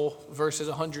soul versus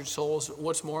 100 souls,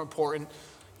 what's more important?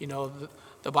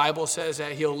 The Bible says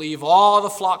that he'll leave all the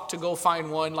flock to go find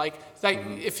one.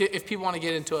 If people want to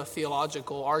get into a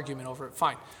theological argument over it,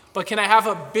 fine. But can I have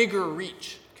a bigger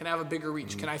reach? Can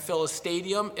I fill a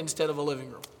stadium instead of a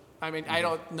living room? I mean,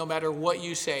 no matter what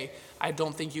you say, I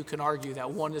don't think you can argue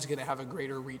that one is going to have a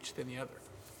greater reach than the other.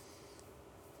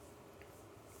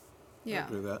 Yeah. I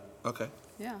agree with that. Okay.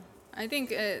 Yeah. I think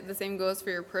the same goes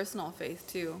for your personal faith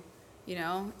too.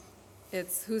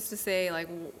 it's who's to say like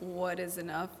what is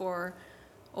enough, or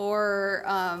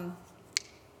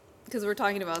because we're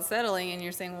talking about settling, and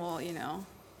you're saying, well,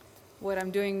 what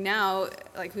I'm doing now,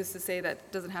 like who's to say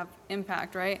that doesn't have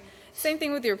impact, right? Same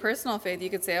thing with your personal faith. You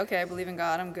could say, okay, I believe in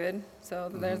God, I'm good, so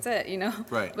that's it,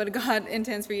 Right. But God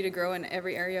intends for you to grow in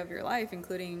every area of your life,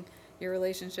 including your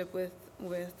relationship with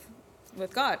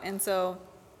God. And so,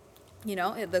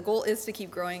 the goal is to keep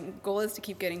growing. Goal is to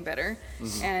keep getting better.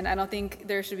 And I don't think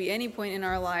there should be any point in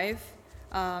our life,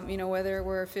 whether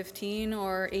we're 15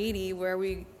 or 80, where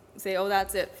we say, oh,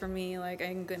 that's it for me. Like,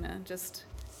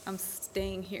 I'm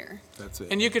staying here. That's it.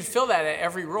 And you could feel that at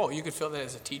every role. You could feel that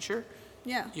as a teacher.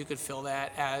 Yeah. You could feel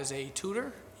that as a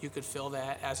tutor. You could feel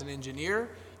that as an engineer.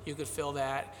 You could feel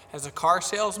that as a car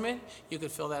salesman. You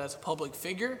could feel that as a public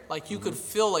figure. Like you could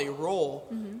fill a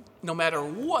role no matter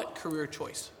what career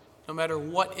choice, no matter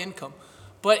what income.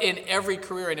 But in every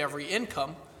career and every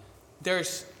income,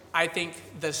 I think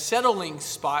the settling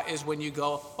spot is when you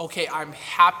go, okay, I'm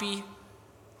happy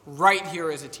right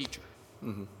here as a teacher.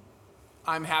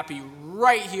 I'm happy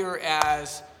right here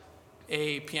as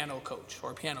a piano coach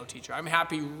or a piano teacher. I'm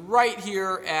happy right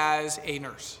here as a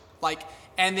nurse.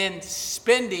 And then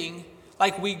spending,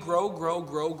 we grow,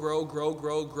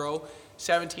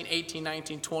 17, 18,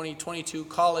 19, 20, 22,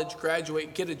 college,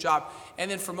 graduate, get a job. And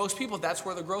then for most people, that's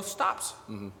where the growth stops.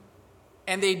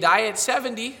 And they die at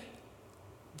 70,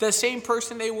 the same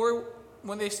person they were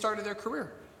when they started their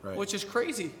career, which is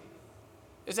crazy.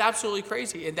 It's absolutely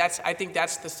crazy. And I think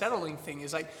that's the settling thing,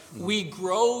 is we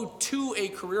grow to a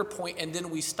career point and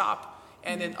then we stop.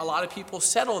 And then a lot of people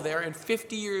settle there, and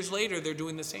 50 years later, they're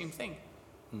doing the same thing.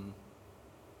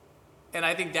 And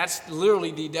I think that's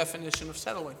literally the definition of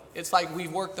settling. It's like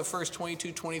we've worked the first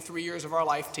 22, 23 years of our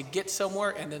life to get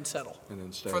somewhere and then settle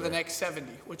for the next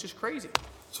 70, which is crazy.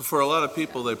 So for a lot of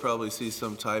people, they probably see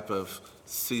some type of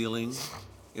ceiling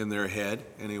in their head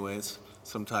anyways,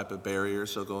 some type of barrier.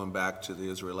 So going back to the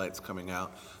Israelites coming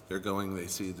out, they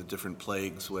see the different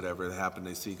plagues, whatever that happened,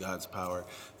 they see God's power.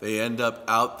 They end up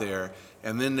out there,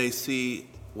 and then they see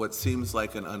what seems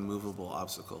like an unmovable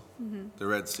obstacle. The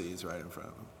Red Sea is right in front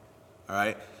of them. All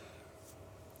right?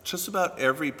 Just about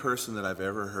every person that I've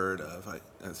ever heard of,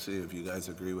 and see if you guys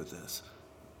agree with this,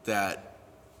 that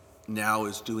now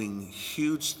is doing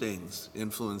huge things,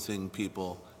 influencing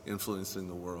people, influencing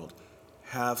the world,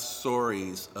 have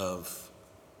stories of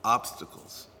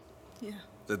obstacles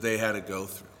that they had to go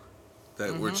through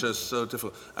that were just so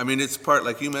difficult. I mean, it's part,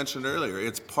 like you mentioned earlier,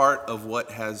 it's part of what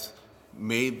has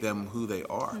made them who they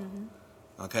are.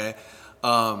 Okay?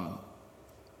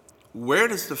 Where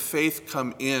does the faith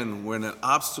come in when an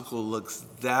obstacle looks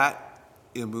that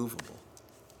immovable?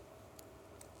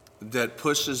 That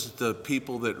pushes the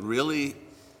people that really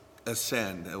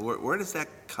ascend? Where does that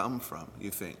come from, you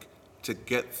think, to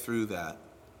get through that?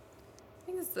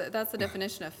 I think that's the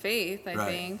definition of faith, I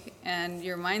think, and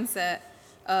your mindset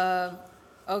of,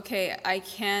 okay, I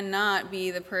cannot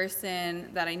be the person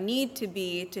that I need to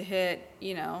be to hit,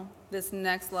 this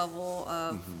next level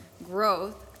of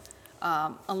growth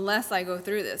unless I go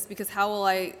through this, because how will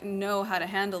I know how to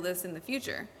handle this in the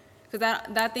future? Because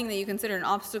that thing that you consider an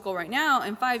obstacle right now,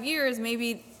 in 5 years,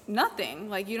 maybe nothing.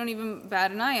 Like, you don't even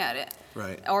bat an eye at it.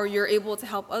 Right. Or you're able to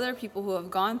help other people who have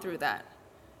gone through that.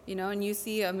 And you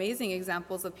see amazing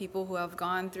examples of people who have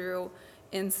gone through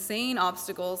insane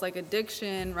obstacles like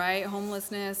addiction, right?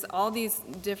 Homelessness, all these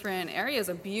different areas,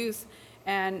 abuse.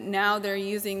 And now they're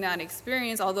using that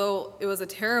experience, although it was a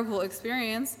terrible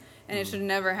experience and it should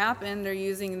never happen. They're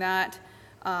using that,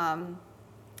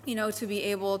 to be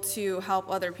able to help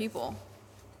other people.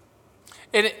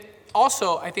 And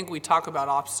also, I think we talk about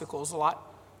obstacles a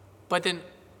lot, but then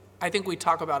I think we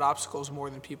talk about obstacles more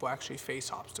than people actually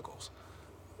face obstacles.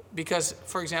 Because,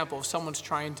 for example, if someone's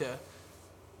trying to,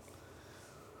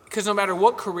 because no matter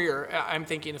what career, I'm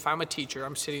thinking if I'm a teacher,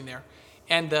 I'm sitting there,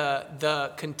 and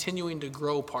the continuing to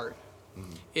grow part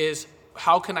is,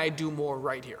 how can I do more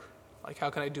right here? Like, how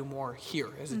can I do more here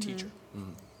as a teacher?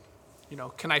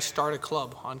 Can I start a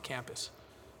club on campus?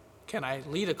 Can I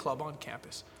lead a club on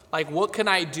campus? Like, what can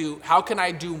I do? How can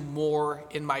I do more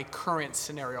in my current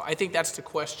scenario? I think that's the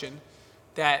question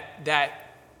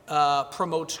that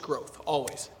promotes growth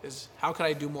always, is how can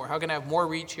I do more? How can I have more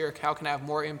reach here? How can I have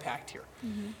more impact here?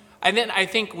 And then I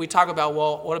think we talk about,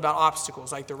 well, what about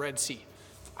obstacles like the Red Sea?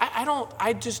 I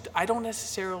don't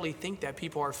necessarily think that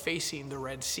people are facing the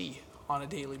Red Sea on a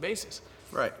daily basis.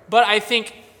 Right. But I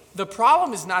think the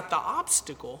problem is not the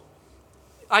obstacle.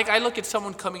 Like, I look at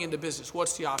someone coming into business.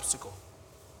 What's the obstacle?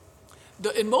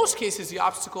 In most cases, the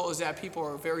obstacle is that people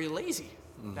are very lazy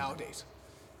nowadays.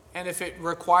 And if it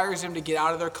requires them to get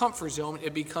out of their comfort zone,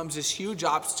 it becomes this huge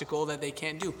obstacle that they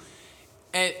can't do.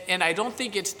 And I don't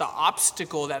think it's the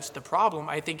obstacle that's the problem.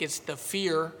 I think it's the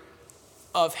fear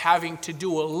of having to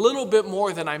do a little bit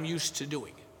more than I'm used to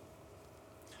doing.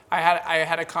 I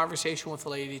had a conversation with a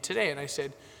lady today, and I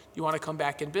said, "You want to come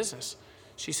back in business?"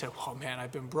 She said, "Well, man,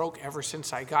 I've been broke ever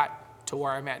since I got to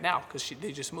where I'm at now," because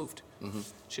they just moved.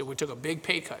 She said, "We took a big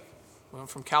pay cut. We went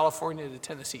from California to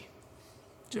Tennessee.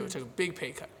 So we took a big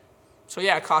pay cut. So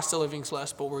yeah, cost of living's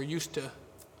less, but we're used to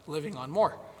living on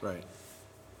more." Right.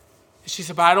 She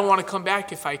said, "But I don't want to come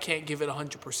back if I can't give it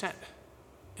 100%.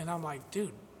 And I'm like,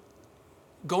 dude,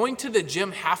 going to the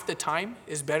gym half the time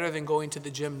is better than going to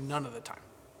the gym none of the time.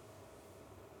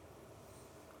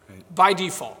 Right. By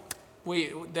default.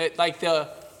 The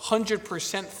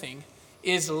 100% thing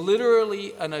is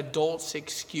literally an adult's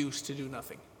excuse to do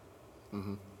nothing.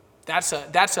 Mm-hmm. That's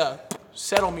a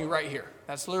settle me right here.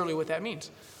 That's literally what that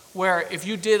means. Where if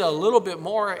you did a little bit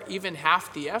more, even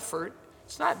half the effort,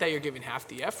 it's not that you're giving half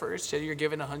the effort, it's that you're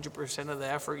giving 100% of the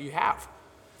effort you have.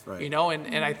 Right.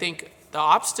 And I think the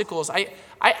obstacles,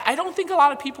 I don't think a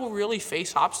lot of people really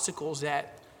face obstacles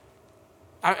that,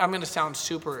 I'm going to sound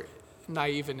super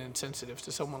naive and insensitive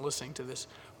to someone listening to this,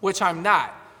 which I'm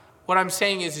not. What I'm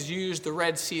saying is you use the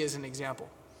Red Sea as an example.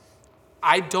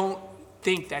 I don't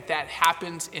think that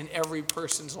happens in every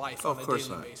person's life on a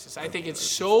daily basis. I think it's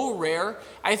so rare.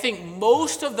 I think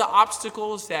most of the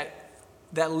obstacles that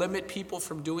limit people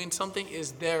from doing something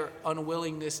is their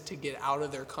unwillingness to get out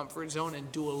of their comfort zone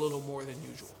and do a little more than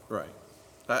usual. Right.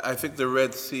 I think the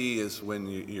Red Sea is when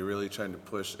you're really trying to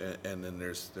push, and then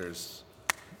there's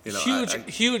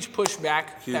huge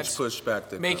pushback. Huge pushback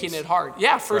that making it hard.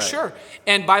 Yeah, for sure.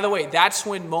 And by the way, that's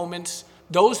when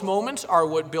those moments are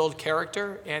what build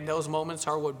character, and those moments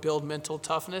are what build mental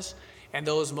toughness, and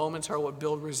those moments are what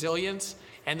build resilience,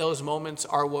 and those moments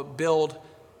are what build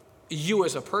you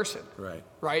as a person.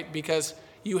 Right? Because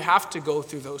you have to go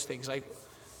through those things.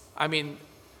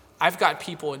 I've got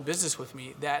people in business with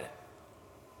me that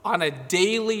on a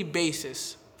daily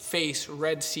basis face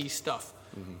Red Sea stuff.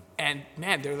 Mm-hmm. And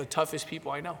man, they're the toughest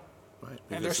people I know. Right.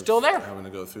 And they're still there. Having to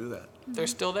go through that. They're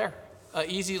still there. An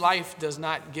easy life does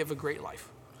not give a great life.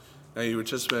 Now, you were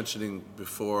just mentioning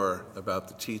before about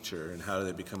the teacher and how do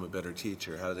they become a better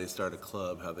teacher, how do they start a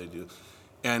club, how they do.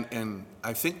 And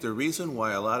I think the reason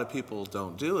why a lot of people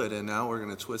don't do it, and now we're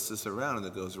going to twist this around, and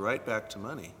it goes right back to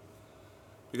money.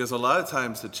 Because a lot of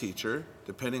times the teacher,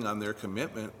 depending on their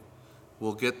commitment,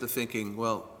 will get the thinking,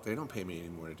 well, they don't pay me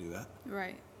anymore to do that.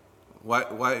 Right. Why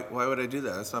would I do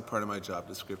that? That's not part of my job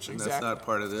description. Exactly. That's not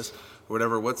part of this, or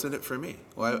whatever. What's in it for me?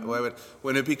 Why would,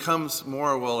 when it becomes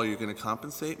more, well, are you going to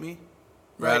compensate me?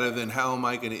 Right. Rather than how am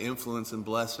I going to influence and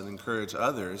bless and encourage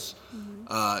others?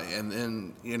 Mm-hmm. And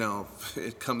then,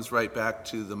 it comes right back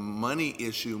to the money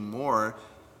issue more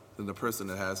than the person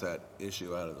that has that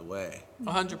issue out of the way.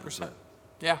 100%.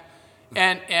 Yeah.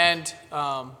 And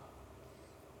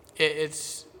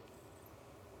it's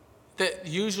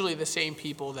usually the same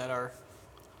people that are,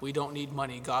 we don't need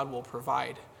money, God will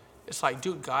provide. It's like,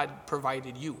 dude, God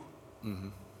provided you. Mm-hmm.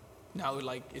 Now,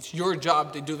 it's your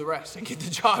job to do the rest and get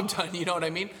the job done, you know what I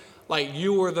mean? Like,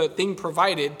 you were the thing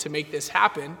provided to make this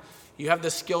happen. You have the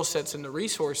skill sets and the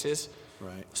resources,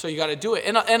 right? So you got to do it.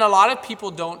 And a lot of people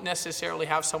don't necessarily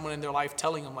have someone in their life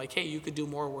telling them, like, hey, you could do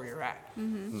more where you're at.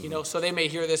 Mm-hmm. So they may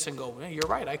hear this and go, you're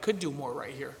right, I could do more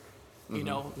right here.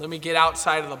 Mm-hmm. Let me get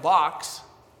outside of the box,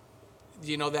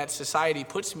 that society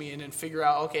puts me in and figure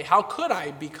out, okay, how could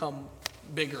I become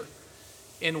bigger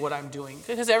in what I'm doing?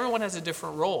 Because everyone has a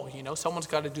different role, Someone's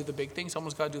got to do the big thing,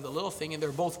 someone's got to do the little thing, and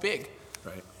they're both big.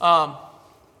 Right.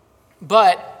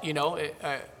 But,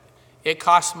 it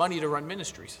costs money to run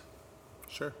ministries.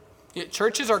 Sure.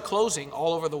 Churches are closing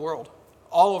all over the world,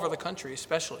 all over the country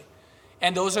especially.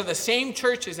 And those are the same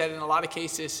churches that in a lot of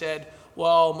cases said,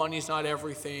 well, money's not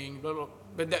everything. Blah, blah.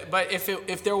 But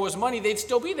if there was money, they'd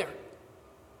still be there.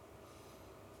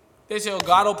 They say, oh,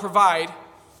 God will provide,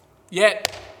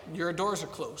 yet your doors are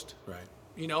closed.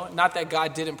 Right. Not that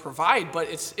God didn't provide, but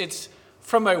it's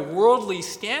from a worldly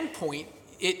standpoint,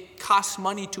 it costs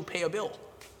money to pay a bill.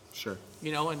 Sure.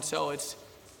 And so it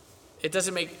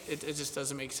just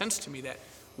doesn't make sense to me that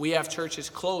we have churches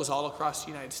close all across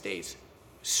the United States.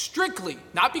 Strictly,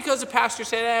 not because the pastor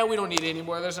said, we don't need it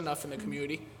anymore, there's enough in the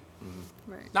community.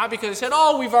 Mm-hmm. Right. Not because they said,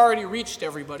 we've already reached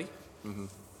everybody. Mm-hmm.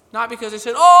 Not because they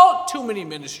said, too many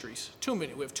ministries. We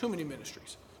have too many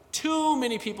ministries. Too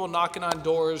many people knocking on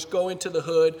doors, going to the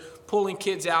hood, pulling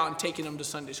kids out and taking them to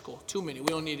Sunday school. Too many. We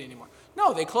don't need it anymore.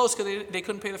 No, they closed because they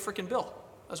couldn't pay the freaking bill.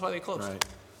 That's why they closed. Right.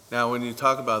 Now, when you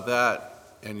talk about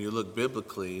that, and you look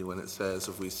biblically when it says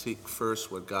if we seek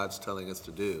first what God's telling us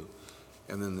to do,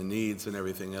 and then the needs and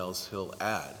everything else he'll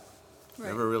add. Right.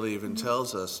 Never really even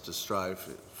tells us to strive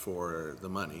for the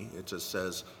money. It just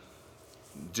says,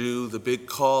 do the big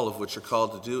call of what you're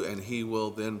called to do, and he will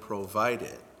then provide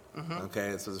it. Okay,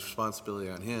 it's a responsibility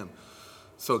on him.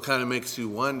 So it kind of makes you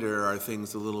wonder, are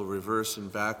things a little reverse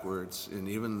and backwards in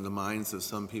even the minds of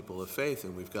some people of faith,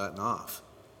 and we've gotten off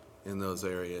in those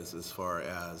areas as far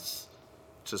as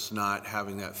just not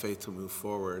having that faith to move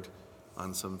forward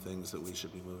on some things that we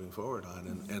should be moving forward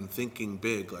on, and thinking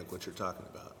big like what you're talking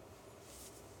about.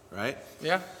 Right?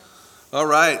 Yeah. All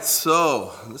right,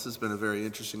 so this has been a very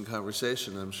interesting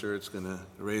conversation. I'm sure it's going to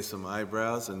raise some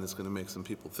eyebrows and it's going to make some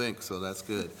people think, so that's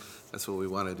good. That's what we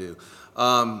want to do.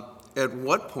 At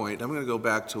what point, I'm going to go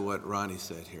back to what Ronnie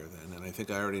said here then, and I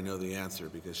think I already know the answer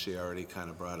because she already kind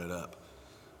of brought it up.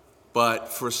 But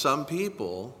for some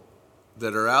people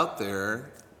that are out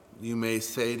there, you may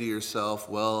say to yourself,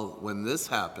 well, when this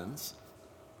happens,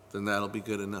 then that'll be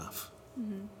good enough.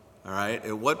 All right?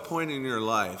 At what point in your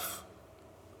life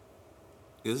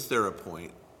is there a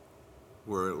point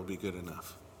where it will be good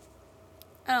enough?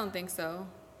 I don't think so.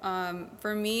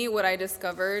 For me, what I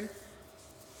discovered,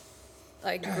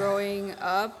 like growing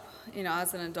up,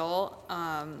 as an adult,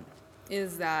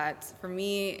 is that for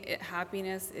me,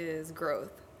 happiness is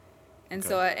growth. And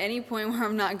so at any point where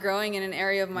I'm not growing in an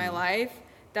area of my life,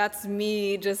 that's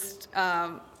me just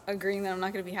agreeing that I'm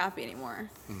not going to be happy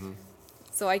anymore.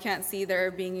 So I can't see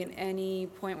there being in any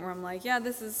point where I'm like, yeah,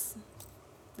 this is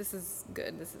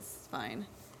good, this is fine.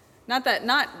 Not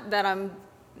that I'm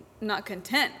not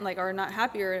content, or not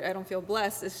happy, or I don't feel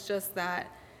blessed. It's just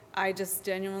that I just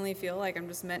genuinely feel like I'm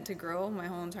just meant to grow my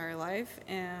whole entire life,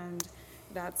 and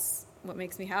that's what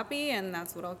makes me happy, and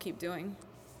that's what I'll keep doing.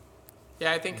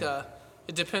 Yeah, I think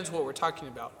it depends what we're talking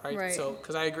about, right? Right. So,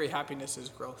 because I agree, happiness is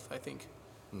growth. I think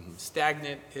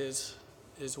stagnant is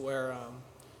where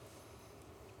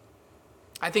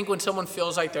I think when someone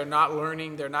feels like they're not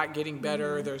learning, they're not getting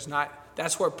better,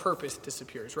 that's where purpose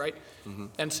disappears, right?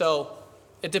 And so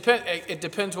it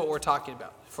depends what we're talking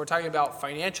about. If we're talking about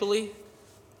financially,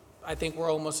 I think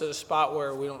we're almost at a spot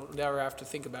where we don't never have to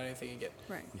think about anything again.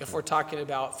 Right. If we're talking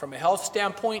about from a health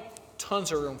standpoint,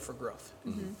 tons of room for growth.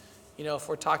 If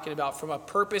we're talking about from a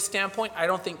purpose standpoint, I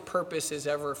don't think purpose is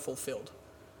ever fulfilled.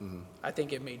 I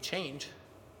think it may change,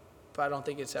 but I don't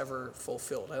think it's ever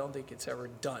fulfilled. I don't think it's ever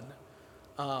done.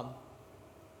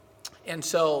 And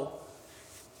so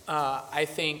I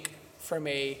think from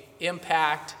a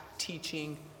impact,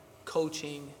 teaching,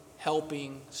 coaching,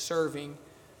 helping, serving,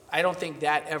 I don't think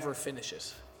that ever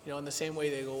finishes. In the same way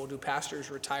they go, well, do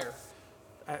pastors retire?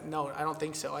 No, I don't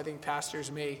think so. I think pastors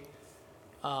may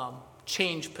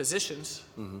change positions,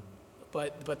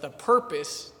 but the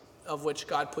purpose of which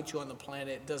God put you on the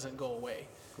planet doesn't go away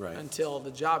until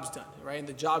the job's done, right? And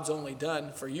the job's only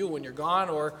done for you when you're gone,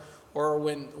 or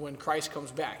when Christ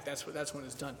comes back. That's when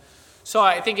it's done. So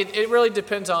I think it really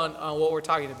depends on what we're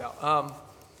talking about.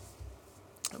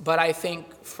 But I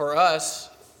think for us,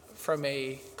 from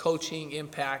a coaching,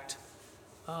 impact,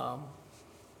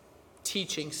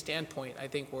 teaching standpoint, I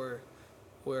think we're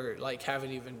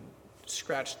haven't even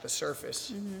scratched the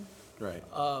surface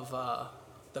of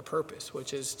the purpose,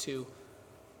 which is to,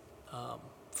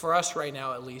 for us right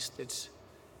now at least,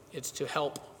 it's to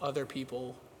help other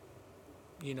people,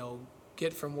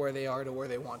 get from where they are to where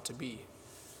they want to be.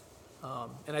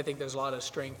 And I think there's a lot of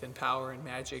strength and power and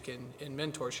magic in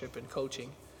mentorship and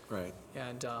coaching. Right.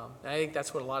 And I think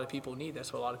that's what a lot of people need.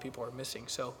 That's what a lot of people are missing.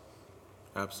 So,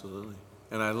 absolutely.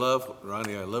 And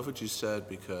Ronnie, I love what you said,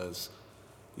 because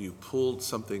you pulled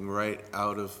something right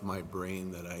out of my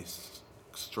brain that I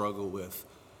struggle with.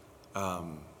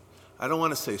 I don't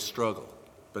want to say struggle,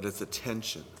 but it's a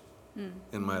tension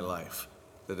in my life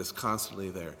that is constantly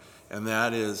there. And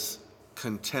that is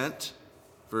content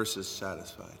versus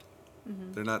satisfied.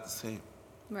 They're not the same.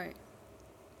 Right.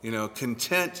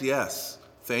 Content, yes.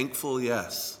 Thankful,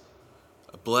 yes.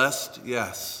 Blessed,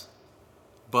 yes.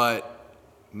 But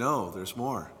no, there's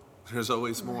more. There's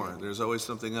always more. Right. There's always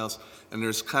something else. And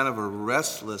there's kind of a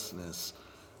restlessness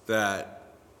that,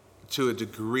 to a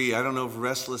degree, I don't know if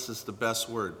restless is the best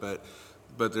word, but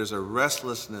there's a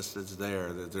restlessness that's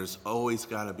there, that there's always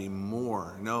got to be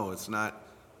more. No, it's not.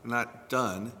 I'm not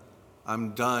done.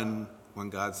 I'm done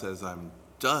when God says I'm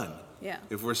done. Yeah.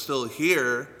 If we're still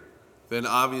here, then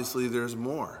obviously there's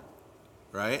more,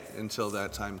 right? Until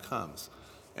that time comes.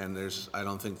 And I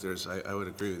would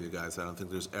agree with you guys, I don't think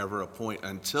there's ever a point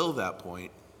until that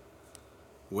point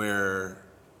where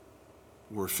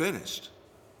we're finished.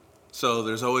 So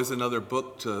there's always another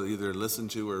book to either listen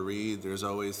to or read. There's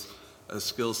always a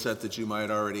skill set that you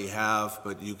might already have,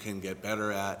 but you can get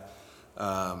better at.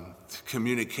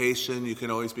 Communication, you can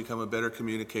always become a better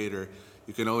communicator.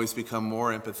 You can always become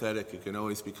more empathetic. You can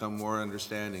always become more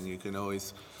understanding. You can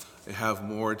always have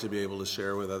more to be able to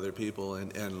share with other people.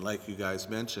 And like you guys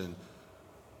mentioned,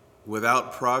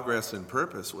 without progress and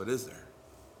purpose, what is there?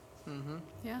 Mm-hmm.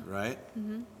 Yeah. Right?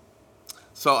 Mm-hmm.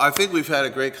 So I think we've had a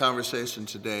great conversation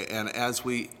today. And as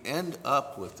we end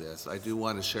up with this, I do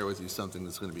want to share with you something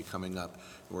that's going to be coming up.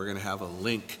 We're going to have a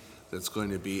link that's going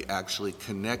to be actually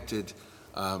connected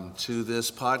to this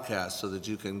podcast so that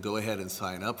you can go ahead and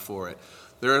sign up for it.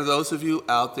 There are those of you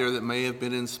out there that may have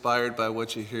been inspired by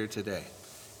what you hear today.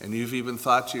 And you've even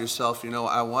thought to yourself,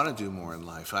 I want to do more in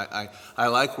life. I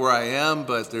like where I am,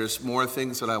 but there's more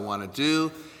things that I want to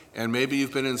do. And maybe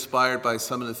you've been inspired by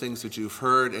some of the things that you've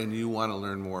heard and you want to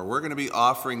learn more. We're going to be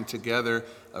offering together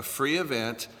a free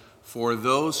event for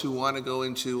those who want to go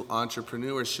into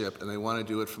entrepreneurship and they want to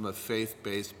do it from a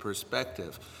faith-based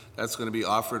perspective. That's going to be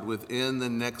offered within the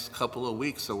next couple of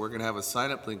weeks. So we're going to have a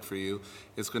sign-up link for you.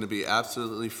 It's going to be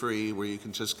absolutely free where you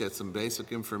can just get some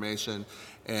basic information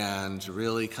and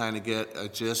really kind of get a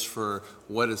gist for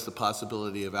what is the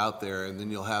possibility of out there. And then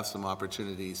you'll have some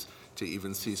opportunities to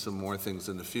even see some more things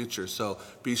in the future. So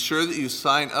be sure that you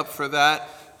sign up for that.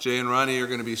 Jay and Ronnie are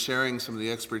going to be sharing some of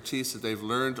the expertise that they've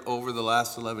learned over the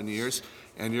last 11 years,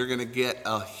 and you're going to get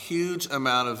a huge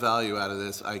amount of value out of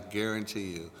this, I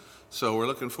guarantee you. So we're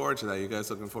looking forward to that. You guys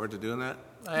looking forward to doing that?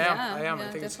 I am. Yeah,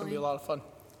 I think it's going to be a lot of fun.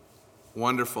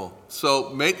 Wonderful. So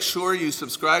make sure you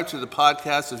subscribe to the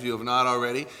podcast if you have not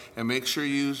already, and make sure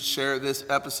you share this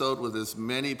episode with as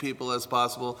many people as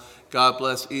possible. God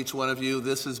bless each one of you.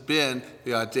 This has been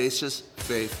the Audacious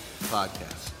Faith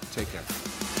Podcast. Take care.